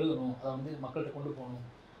பெருசாக எழுதணும், அதை வந்து மக்கள்கிட்ட கொண்டு போகணும்.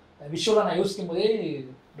 விஷுவலாக நான் யோசிக்கும் போதே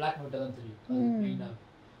பிளாக் அண்ட் ஒயிட்டாக தான் தெரியும். அது மெயினாக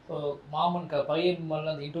இப்போ மாமன் பையன்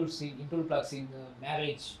மாதிரிலாம் அந்த இன்டர்வல் பிளாக் சீன்,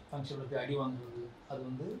 மேரேஜ் ஃபங்க்ஷனில் போய் அடி வாங்குறது, அது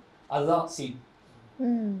வந்து அதுதான் சீன்.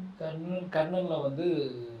 கர்ணனில் வந்து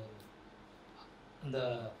அந்த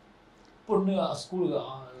பொண்ணு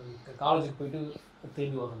ஸ்கூலுக்கு காலேஜுக்கு போயிட்டு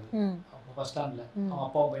திரும்பி வர்றது, பஸ் ஸ்டாண்டில் அவன்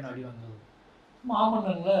அப்பாவும் பையனும் அடி வாங்குறது.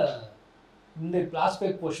 மாமன்னனில் இந்த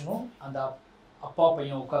ஃப்ளாஷ்பேக் போர்ஷனும் அந்த அப்பா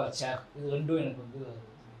பையன் உட்கார சேர், இது ரெண்டும் எனக்கு வந்து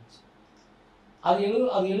அது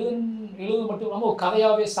எழுது மட்டும் இல்லாமல் ஒரு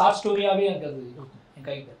கதையாகவே ஷார்ட் ஸ்டோரியாகவே எனக்கு அது இருக்கும் என்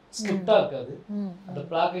கையில். ஸ்கிரிப்டாக இருக்காது. அந்த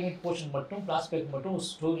பிளாக் அண்ட் ஒயிட் போர்ஷன் மட்டும், ஃப்ளாஷ்பேக் மட்டும் ஒரு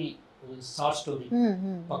ஸ்டோரி, ஒரு ஷார்ட் ஸ்டோரி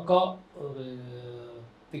பக்கா, ஒரு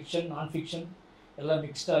ஃபிக்ஷன் நான் ஃபிக்ஷன் எல்லாம்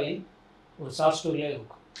மிக்ஸ்ட் ஆகி ஒரு ஷார்ட் ஸ்டோரியாக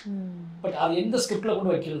இருக்கும். பட் அது எந்த ஸ்கிரிப்டில் கூட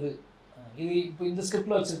வைக்கிறது, இது இப்போ இந்த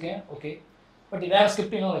ஸ்கிரிப்டில் வச்சுருக்கேன் ஓகே, பட் வேறு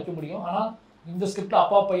ஸ்கிரிப்டையும் வைக்க முடியும். ஆனால் இந்த ஸ்கிரிப்டில்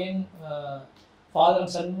அப்பா பையன் ஃபாதர்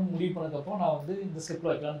அண்ட் சன் முடிவு பண்ணதுக்கப்புறம் நான் வந்து இந்த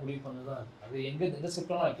ஸ்கிரிப்டில் வைக்கலாம்னு முடிவு பண்ணது தான். அது எந்த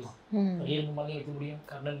ஸ்கிரிப்ட்லாம் வைக்கலாம், ரியல் மாதிரியும் வைக்க முடியும்,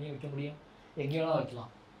 கர்ணன்லையும் வைக்க முடியும், எங்கேயும்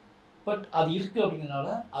வைக்கலாம். பட் அது இருக்குது அப்படிங்கிறதுனால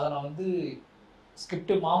அதை நான் வந்து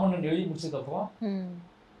ஸ்கிரிப்ட் மாமன்னன் எழுதி முடிச்சதுக்கப்புறம்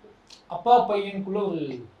அப்பா பையனுக்குள்ள ஒரு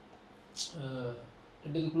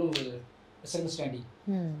ரெண்டுக்குள்ள ஒரு மிஸ் அண்டர்ஸ்டாண்டிங்.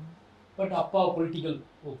 பட் அப்பா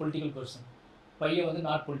பொலிட்டிக்கல் பர்சன், பையன் வந்து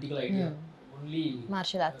not political idea, only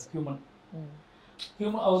human.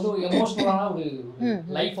 அது வந்து எமோஷனலான ஒரு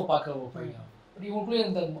லைஃப்பை பார்க்குற ஒரு பையன். பட் இவங்களுக்குள்ளே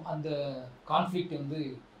அந்த கான்ஃப்ளிக்ட் வந்து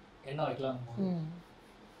என்ன வைக்கலாம்,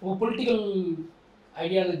 ஒரு பொலிட்டிக்கல்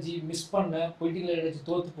ஐடியாலஜி மிஸ் பண்ண, பொலிட்டிக்கல் ஐடியாலஜி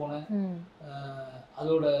தோற்று போன,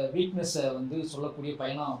 அதோட வீக்னஸை வந்து சொல்லக்கூடிய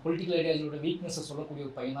பையனா, பொலிட்டிக்கல் ஐடியாலஜியோட வீக்னஸை சொல்லக்கூடிய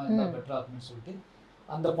ஒரு பையனா இருந்தால் பெட்டரா இருக்குன்னு சொல்லிட்டு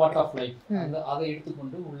அந்த பார்ட் ஆஃப் லைஃப் அதை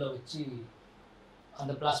எடுத்துக்கொண்டு உள்ளே வச்சு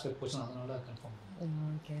அந்த ஃப்ளாஷ்பேக் போர்ஷன் அதனால கன்ஃபார்ம்.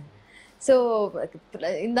 ஓகே. సో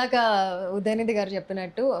ఇందాక ఉదయనిధి గారు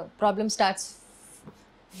చెప్పినట్టు problem starts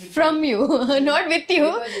from you not with you.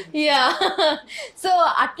 Yeah. So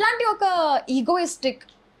అట్లాంటి ఒక ఈగోయిస్టిక్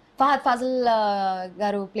ఫహద్ ఫాజిల్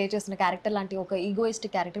గారు ప్లే చేసిన క్యారెక్టర్ లాంటి ఒక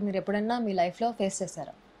ఈగోయిస్టిక్ క్యారెక్టర్ మీరు ఎప్పుడైనా మీ లైఫ్లో ఫేస్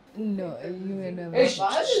చేశారా?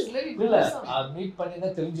 மீட் பண்ணி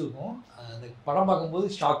தான் தெரிஞ்சிருக்கும். அந்த படம் பார்க்கும்போது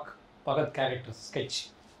ஷாக். பகத் கேரக்டர் ஸ்கெட்ச்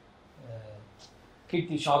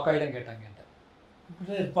கீர்த்தி ஷாக் ஆகி தான் கேட்டாங்க என்கிட்ட,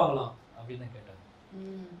 இப்படி இருப்பாங்களா அப்படின்னு தான் கேட்டாங்க.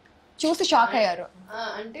 చూసి షాక్ అయ్యారు.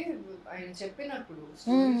 అంటే ఆయన చెప్పినప్పుడు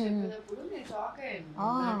నేను షాక్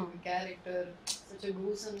అయ్యాను. Character such a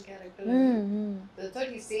gruesome character. That's what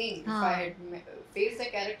he's saying. If I had faced a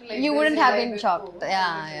character like you this, wouldn't have been shocked.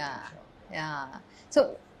 Yeah. So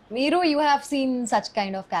Meeru, you have seen such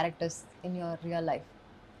kind of characters in your real life?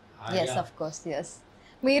 Yes, yeah. Of course, yes.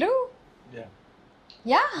 Meeru?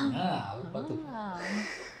 Yeah. அது பார்த்து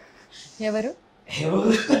ఎవరు?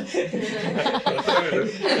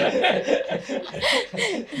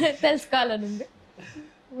 తెలుసుకోవాలనుంది.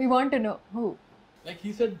 We want to know who. Like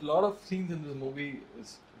he said, a lot of scenes in this movie is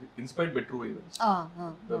inspired by true events.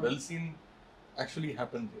 The well scene actually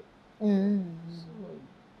happened here. So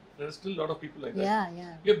there are still a lot of people like that.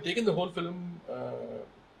 Yeah. We have taken the whole film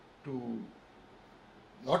to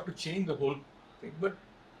not to change the whole thing, but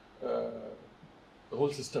the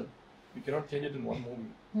whole system. We cannot change it in one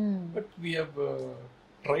movie. But we have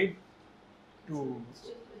tried to.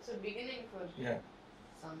 It's a beginning for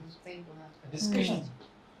something to happen. Discussion.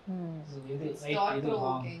 It's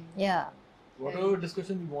thought-provoking. Yeah. Whatever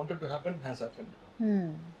discussion we wanted to happen has happened.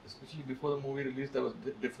 Especially before the movie released, there was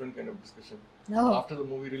different kind of discussion. After the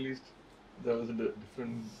movie released, there was a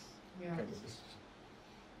different kind of discussion.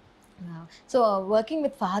 So working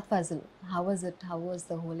with Fahad Fazil, how was it? How was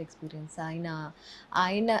the whole experience? Aina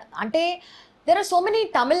ante there are so many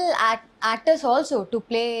Tamil actors also to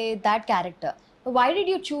play that character. Why did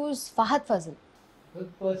you choose Fahad Fazil?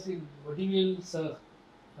 Because Vadivel sir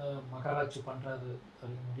Makarachu பண்றாரு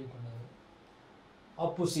அப்படி முடிவு பண்ணாரு.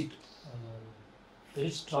 Opposite,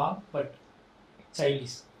 very strong but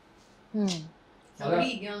childish.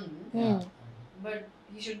 Very young. But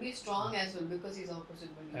he should be strong as well because he's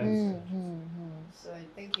opposite Vadivel. So I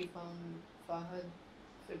think he found Fahad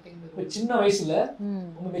fitting the role. சின்ன வயசுல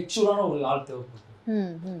ரொம்ப மெச்சூரான ஒரு ஆள் தேவைப்படுது.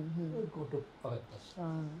 Go to Fahad.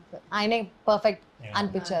 ఆయనే పర్ఫెక్ట్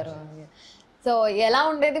అనిపించారు. So ఎలా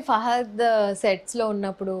ఉండేది ఫహద్ సెట్స్ లో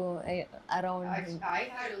ఉన్నప్పుడు around? I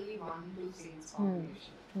had only 1-2 scenes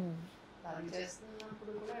combination. అది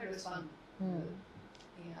చేస్తున్నప్పుడు కూడా it was fun.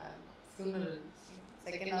 Funeral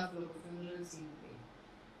second half లో funeral scene.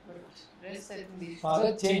 But rest I think they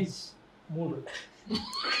Fahad change mood.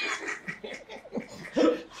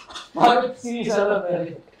 Fahad serious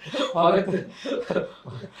ஆனாரு. Fahad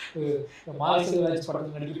மார்ஷல் ராஜ்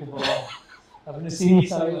படத்துல நடிக்க போறோம் அப்படின்னு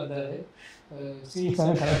சீரியஸாவே வந்தாரு.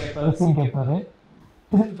 சீரியஸாக கதை கேட்பாரு, சீன் கேட்பாரு.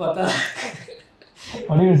 பார்த்தா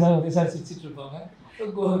வடிவேல் சார் உதய சார் சிரிச்சிட்டு இருப்பாங்க.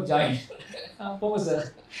 கோ ஜாயின் போங்க சார்.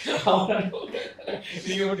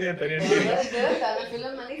 తన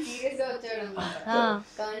ఫిల్మ్ అని సీరియస్ గా వచ్చాడు అన్నమాట.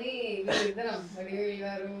 కానీ వీళ్ళిద్దరం వడివేల్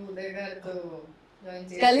గారు ఉదయ్ గారితో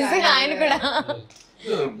కలిసి ఆయన కూడా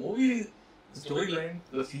the movie storyline,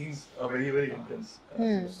 the scenes are very very intense.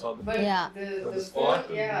 But the sport,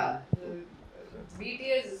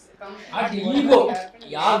 BTS at ego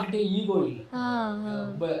யார்கிட்ட ஈகோ இல்லை.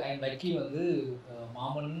 ரொம்ப அண்ட் லக்கி வந்து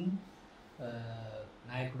மாமன்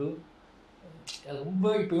நாயக்குடு ரொம்ப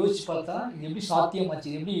இப்போ யோசிச்சு பார்த்தா இது எப்படி சாத்தியமாச்சு,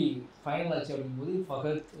 இது எப்படி ஃபைனல் ஆச்சு அப்படிங்கும்போது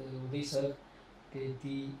Fahadh, Uday sir,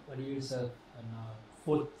 Keerthi, Vadivel sir,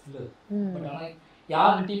 fourth filler. But ஆனால்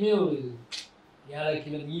யார்கிட்டையுமே ஒரு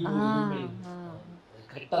ஏழைக்கில ஈகோ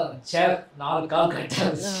கரெக்டாக சேர் 4 கால் கரெக்டாக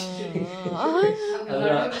இருந்துச்சு.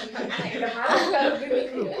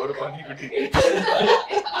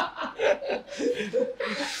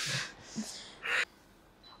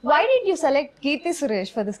 Why did you select Keerthi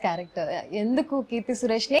Suresh for this character? ఎందుకు కీర్తి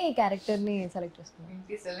సురేష్ నే ఈ క్యారెక్టర్ ని సెలెక్ట్ చేసుకున్నారు?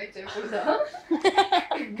 ఇంటి సెలెక్ట్ చేయకూడదా?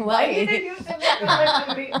 Why did you select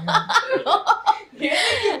me?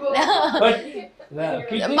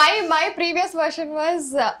 My previous version was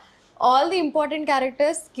all the important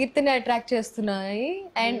characters Keerthini attract చేస్తున్నాయి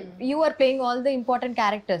and you are playing all the important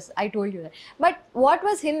characters. I told you that. But what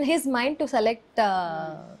was in his mind to select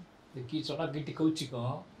சொன்னா கீர்த்தி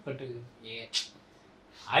கவுச்சிக்கும். But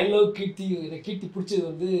I love கீர்த்தி. எனக்கு கீர்த்தி பிடிச்சது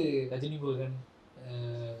வந்து ரஜினி முருகன்,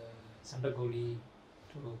 சண்டைக்கோழி,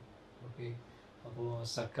 okay, அப்போது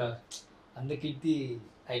சர்க்கார், அந்த கீர்த்தி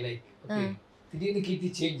I like. Okay, திடீர்னு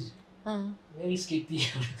கீர்த்தி change. Where is Keerthi?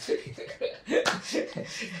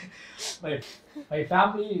 My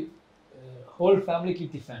family, whole family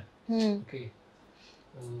Keerthi fan. Okay.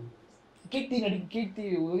 Keerthi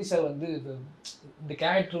Uday sir வந்து இந்த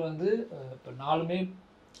character வந்து இப்போ 4மே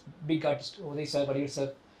big artist. Uday sir, Vadivel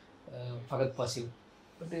sir, Fahadh Fazil.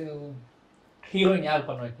 பட்டு ஹீரோயின் யார்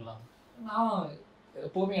பண்ண வைக்கலாம்? நான்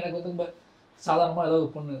எப்போவுமே எனக்கு வந்து ரொம்ப சாதாரணமாக ஏதாவது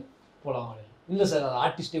பொண்ணு போகலாம். இல்லை சார், அது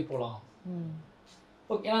ஆர்டிஸ்டே போகலாம்.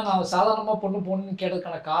 ஓகே, ஏன்னா நான் சாதாரணமாக பொண்ணு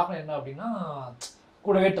கேட்டதுக்கான காரணம் என்ன அப்படின்னா,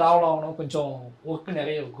 கூடவே ட்ராவல் ஆகணும், கொஞ்சம் ஒர்க்கு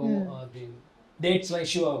நிறைய இருக்கும், அப்படி டேட்ஸ்லாம்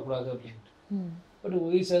இஷ்யூ ஆகக்கூடாது அப்படின்ட்டு. பட்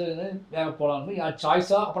உதவி சார் வேற போகலான்னு யார்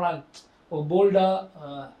சாய்ஸாக அப்போ நான் போல்டாக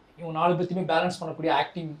இவங்க 4 பேர்த்தையுமே பேலன்ஸ் பண்ணக்கூடிய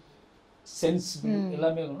ஆக்டிங் சென்ஸ்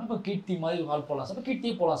எல்லாமே இருக்கணும். இப்போ கீர்த்தி மாதிரி ஆள் போகலாம் சார். இப்போ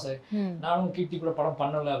கீர்த்தியே போகலாம் சார், நானும் கீர்த்தி கூட படம்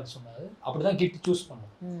பண்ணலை அப்படின்னு சொன்னாரு. அப்படி தான் கீர்த்தி சூஸ்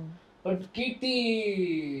பண்ணேன். But Keerthi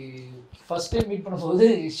first time meet பண்ணும்போது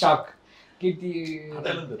ஷாக். கீர்த்தி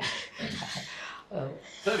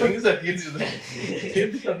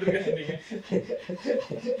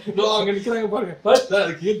பாருங்க,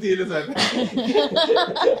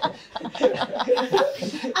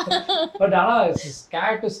 பட் ஆனால்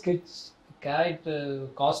கேரக்டர் ஸ்கெட்ச், கேரக்டர்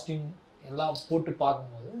காஸ்டியூம் எல்லாம் போட்டு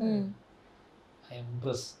பார்க்கும்போது ஐ எம்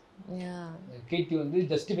இம்ப்ரெஸ். கீர்த்தி வந்து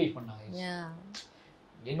ஜஸ்டிஃபை பண்ணாங்க.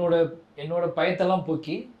 என்னோட பயத்தெல்லாம்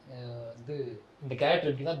போக்கி வந்து இந்த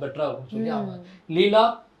கேரக்டர் எப்படி தான் பெட்டரா இருக்கும்னு சொல்லி அவங்க லீலா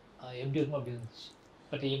எப்படி இருக்கும் அப்படி இருந்துச்சு.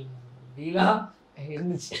 பட் என் லீலா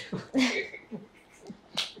இருந்துச்சு.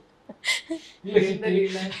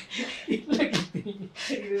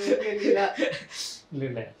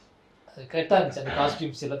 இல்லை அது கரெக்டாக இருந்துச்சு. அந்த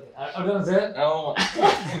காஸ்டியூம்ஸ் எல்லாத்தையும் அப்படிதான் சார்.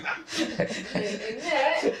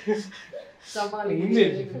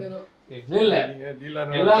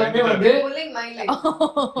 எல்லாருமே வந்து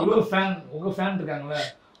உங்க ஃபேன் இருக்காங்களே,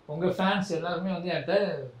 உங்க ஃபேன்ஸ் எல்லாருமே வந்து என்கிட்ட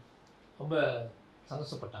ரொம்ப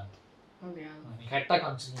சந்தோஷப்பட்டாங்க. நீ கரெக்டாக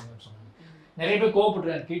காமிச்சிருக்கீங்கன்னு சொன்னாங்க. நிறைய பேர்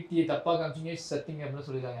கோவப்பட்டுருக்காங்க, கீர்த்தியை தப்பாக காமிச்சிங்க சத்திங்க அப்படின்னு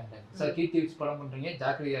சொல்லியிருக்காங்க என்கிட்ட. சார் கீர்த்தி வச்சு படம் பண்ணுறீங்க,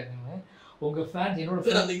 ஜாக்கிரதையா இருக்குன்னு. உங்க ஃபேன்ஸ் என்னோட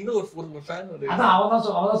அதான் அவன் தான்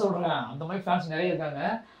சொல்றேன். அந்த மாதிரி ஃபேன்ஸ் நிறைய இருக்காங்க.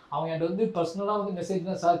 அவங்க என்கிட்ட வந்து பர்சனலாக வந்து மெசேஜ்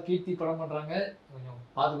தான், சார் கீர்த்தி படம் பண்ணுறாங்க, கொஞ்சம்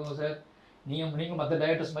பார்த்துக்கோங்க சார், நீங்க மற்ற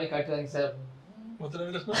டைரக்டர்ஸ் மாதிரி காட்டுறாங்க சார்.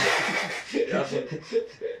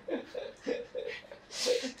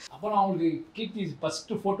 அப்புறம் அவங்களுக்கு கீர்த்தி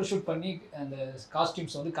ஃபர்ஸ்ட் ஃபோட்டோ ஷூட் பண்ணி அந்த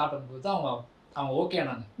காஸ்டியூம்ஸ் வந்து காட்டும்போது தான் அவங்க ஓகே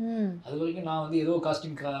ஆனாங்க. அது வரைக்கும் நான் வந்து ஏதோ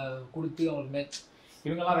காஸ்டியூம் கொடுத்து அவங்களுக்கு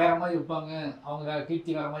இவங்கெல்லாம் வேற மாதிரி இருப்பாங்க, அவங்க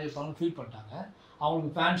கீர்த்தி வேற மாதிரி இருப்பாங்கன்னு ஃபீல் பண்ணிட்டாங்க.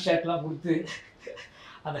 அவங்களுக்கு பேண்ட் ஷர்ட்லாம் கொடுத்து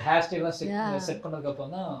அந்த ஹேர் ஸ்டைல்லாம் செட் பண்ணதுக்கு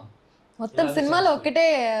அப்புறம் தான் మొత్తం సినిమాలో ఒకటే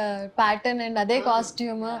ప్యాటర్న్ అండ్ అదే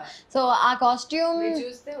కాస్ట్యూమ్. సో ఆ కాస్ట్యూమ్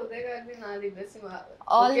చూస్తే ఉదయ్ గారిది నాది డ్రెస్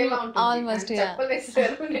ఆల్మోస్ట్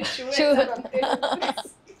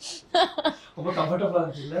ரொம்ப కంఫర్టబుల్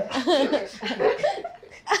అనిపిల్ల.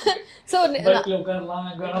 సో బైక్ లో ఉకర్లాం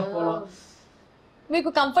ఎక్కడైనా పోலாம். మీకు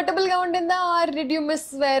కంఫర్టబుల్ గా ఉండిందా or did you miss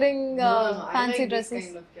wearing fancy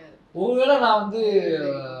dresses? ஒருவேளை நான் வந்து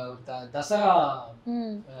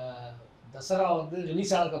தசரா வந்து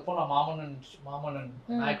ரிலீஸ் ஆனதுக்கப்புறம் நான் மாமன்னன்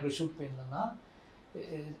நாயக்குடு shoot பண்ணியிருந்தேன்னா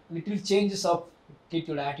little changes of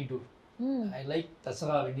கீர்த்தியோட attitude. I like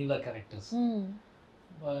Dussehra Vennila characters.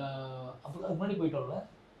 அப்போ அது முன்னாடி போயிட்டோம்ல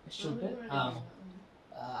ஷூட்டு,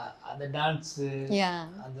 அந்த டான்ஸு,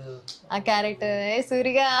 அந்த கேரக்டர்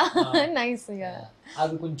சூரியா நைஸ்.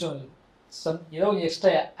 அது கொஞ்சம் ஏதோ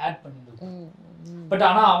எக்ஸ்ட்ரா ஆட் பண்ணியிருந்தோம். பட்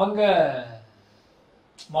ஆனால் அவங்க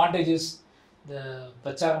மாண்டேஜஸ், இந்த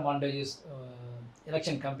பிரச்சார மாண்டேஜஸ்,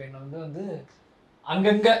 எலெக்ஷன் கேம்பெயின் வந்து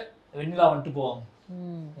அங்கங்கே வெண்ணிலா வந்துட்டு போவாங்க.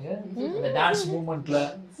 இந்த டான்ஸ் மூவ்மெண்ட்ல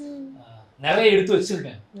நிறைய எடுத்து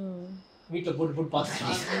வச்சிருக்கேன், வீட்டில் போட்டு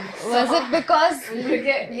பார்த்துருக்கேன். Was it because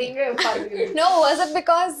no, was it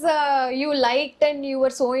because you liked and you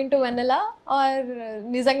were so into Vanilla or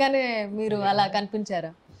నిజంగానే మీరు అలా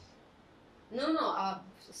కనిపించారా? No,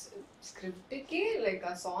 స్క్రిప్ట్ కి లైక్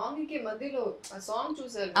ఆ సాంగ్ కి మధ్యలో ఆ సాంగ్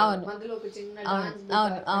చూసారు, మధ్యలో ఒక చిన్న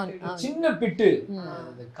డాన్స్, చిన్న పిట్,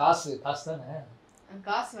 కాసు தானே,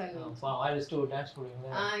 காசு வேணும் வாயிலிஸ்ட் ஒரு டான்ஸ்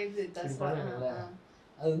போடுவீங்களா, இது தசரா,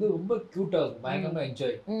 அது வந்து ரொம்ப கியூட்டா இருக்கும், பயங்கரமா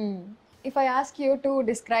enjoy. If I ask you to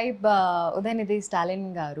describe Udhayanidhi Stalin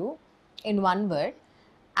garu in one word,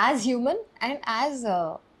 as human and as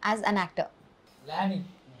an actor.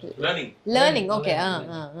 Learning. Okay.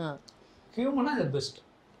 Human is the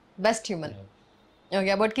best human.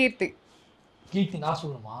 Okay, about Keerthi நான்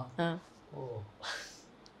சொல்லணுமா?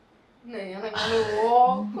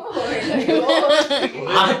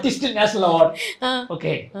 Artist national award.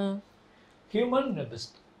 Okay. Human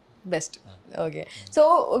best. Okay, so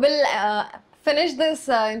we'll finish this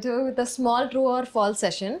into with a small true or false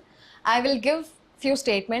session. I will give few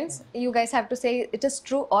statements, you guys have to say it is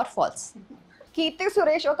true or false. Keerthi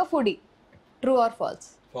Suresh oka foodie, true or false?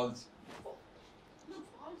 False. No,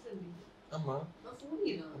 false. Amma. No,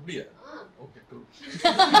 அப்படியா okay true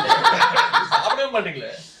சாப்பிடவே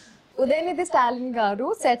மாட்டீங்களே ఉదయనిధి స్టాలిన్ గారు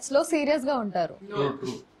sets లో serious గా ఉంటారు.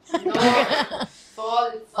 true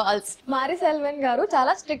falls. మారి సెల్వన్ గారు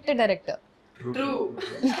చాలా స్ట్రిక్ట్ డైరెక్టర్. ట్రూ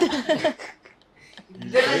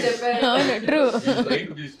ఇదేనా చెప్పారు. అవును true. right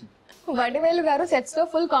to be Vadivelu గారు సెట్స్ లో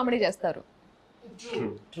ఫుల్ కామెడీ చేస్తారు.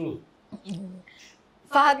 ట్రూ.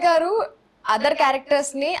 ఫహద్ గారు అదర్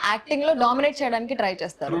క్యారెక్టర్స్ ని యాక్టింగ్ లో డామినేట్ చేయడానికి ట్రై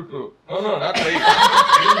చేస్తారు. true no not right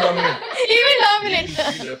he dominate Even dominate.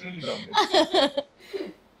 he definitely dominate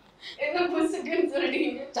என்ன புசுக்குன்னு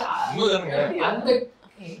சொல்றீங்க. இன்னும் அந்த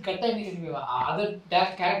கரெக்டா நீங்க அதர்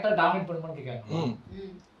கேரக்டர் டாமினேட் பண்ணுன்னு கேக்குறாங்க.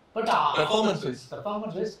 பட் பெர்ஃபார்மன்ஸ்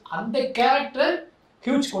வைஸ் அந்த கேரக்டர்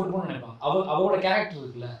ஹியூஜ் கொண்டு போகணும்னு நினைப்பாங்க. அவரோட கேரக்டர்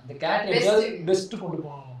இருக்குல்ல அந்த கேரக்டர் பெஸ்ட் கொண்டு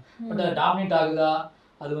போகணும். பட் அது டாமினேட் ஆகுதா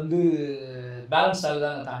அது வந்து బ్యాలెన్స్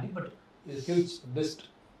ఆగుదాని தாண்டி but huge best.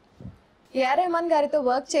 AR Rahman గారితో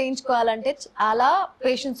వర్క్ చేయించుకోవాలంటే చాలా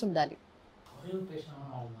పేషెన్స్ ఉండాలి.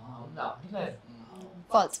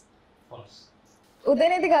 ఫాల్స్.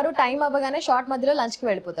 ఉదయనిధి గారు టైం అవ్వగానే షార్ట్ మధ్యలో లంచ్ కి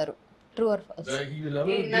వెళ్ళిపోతారు. True or falls? he will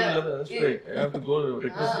never that's right I have to go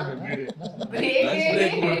request him every day Break.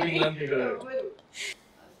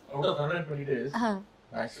 out of 120 days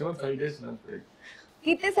maximum 5 days lunch break.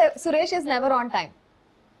 Keerthi Suresh is never on time.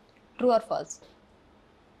 True or false?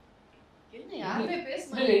 என்ன யாரே பேச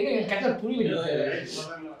இல்ல இல்ல கரெக்ட்டா புரியல.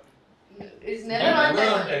 Is never on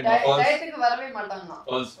time. டயத்துக்கு வரவே மாட்டாங்க.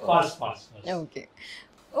 false. Okay.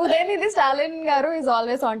 Udhayanidhi Stalin garu is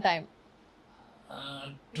always on time.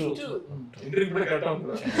 True. interview கூட கரெக்ட்டா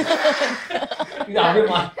வந்துரும். இது அப்படியே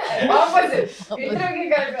ஆப்போசிட். இன்டர்வியூ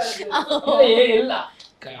கரெக்ட்டா இல்ல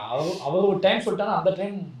அவர் ஒரு டைம் சொல்லிட்டாங்க அந்த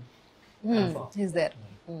time He's there.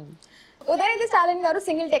 Udhayanidhi Stalin garu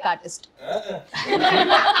single take artist.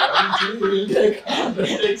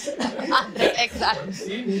 Exactly.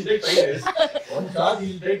 See, he'll take 5 days. One shot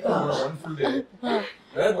he'll take one full day.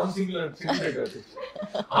 Where one single take artist.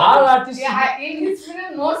 all artists Yeah, in his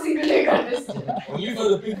film no single take artist. Only for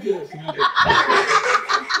the pink single take.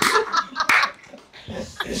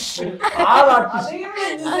 all artists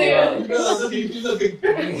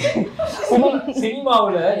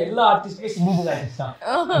சினிமாவுல எல்லா ஆர்டிஸ்டுக்கும் single artist தான்.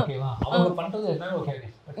 ஓகேவா அவங்க பண்றது எல்லாமே okay.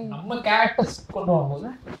 நம்ம characters கொண்டு வரும்போது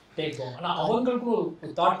take போகும். ஆனா அவங்களுக்கு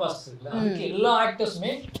ஒரு தாட் ப்ராசஸ் இருக்குல்ல அதுக்கு எல்லா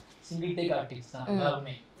ஆக்டர்ஸுமே சிங்கிள் டேக் ஆர்டிஸ்ட் தான்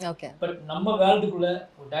எல்லாருமே. Okay. பட் நம்ம வேர்ல்டுக்குள்ள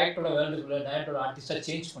ஒரு டைரக்டரோட வேர்ல்டுக்குள்ள டைரக்டரோட ஆர்டிஸ்டா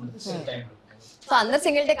சேஞ்ச் பண்றது சில டைம் இருக்கும். So అందరు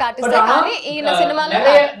సింగిల్ టేక్ ఆర్టిస్ట్ కానీ ఈ సినిమాలో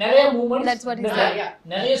நிறைய moments That's what he said.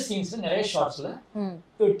 நிறைய சீன்ஸ் நிறைய ஷாட்ஸ்ல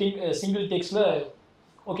சிங்கிள் டேக்ஸ்ல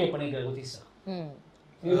ஓகே பண்ணிருக்காரு உதய் சார்.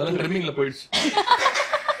 அதெல்லாம் ட்ரிம்மிங்ல போயிடுச்சு.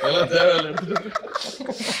 அதெல்லாம் தேவையில்லை எடுத்துட்டு.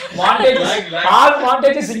 all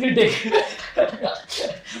montage single take.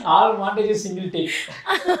 all montage single take.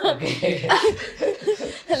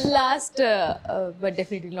 Last but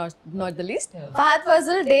definitely not the least. Fahadh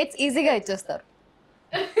Faasil dates ఈజీగా ఇచ్చేస్తారు.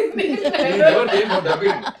 He never came for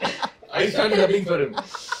dubbing. I started dubbing for him.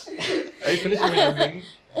 I finished my dubbing.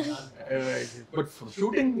 But for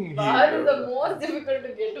shooting, That is the most difficult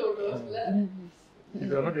to get hold of. we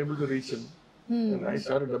were not able to reach him. And I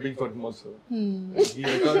started dubbing for him also. He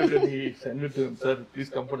recorded and he sent it to him, sir,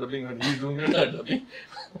 please come for dubbing. And he's doing it at dubbing.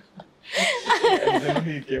 And then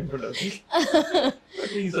he came for dubbing.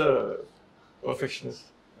 But he's a perfectionist.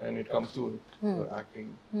 And it comes to acting.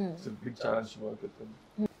 It's a big challenge to work with him.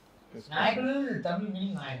 நாயகன் Tamil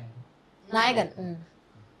meaning Nayagan.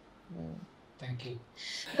 Thank you.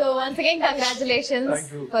 So once again congratulations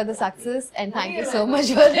Thank you. for the success and thank you so much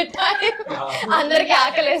for the time. అందరికి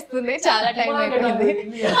ఆకలేస్తుంది చాలా time అయిపోయింది.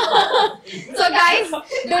 So guys,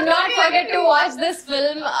 do not forget to watch this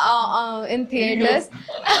film in theaters.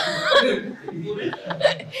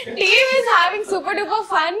 Team is having super duper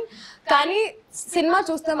fun. కానీ cinema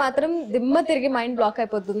చూస్తే మాత్రం దిమ్మ తిరిగి mind block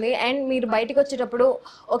అయిపోతుంది. అండ్ మీరు బయటకు వచ్చేటప్పుడు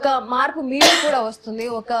ఒక మార్పు మీరు కూడా వస్తుంది.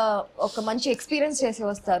 ఒక మంచి ఎక్స్పీరియన్స్ చేసి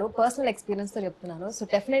వస్తారు. పర్సనల్ ఎక్స్పీరియన్స్ తో చెప్తున్నాను. సో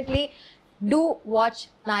డెఫినెట్లీ డూ వాచ్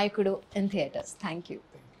నాయకుడు ఇన్ థియేటర్స్. Thank you.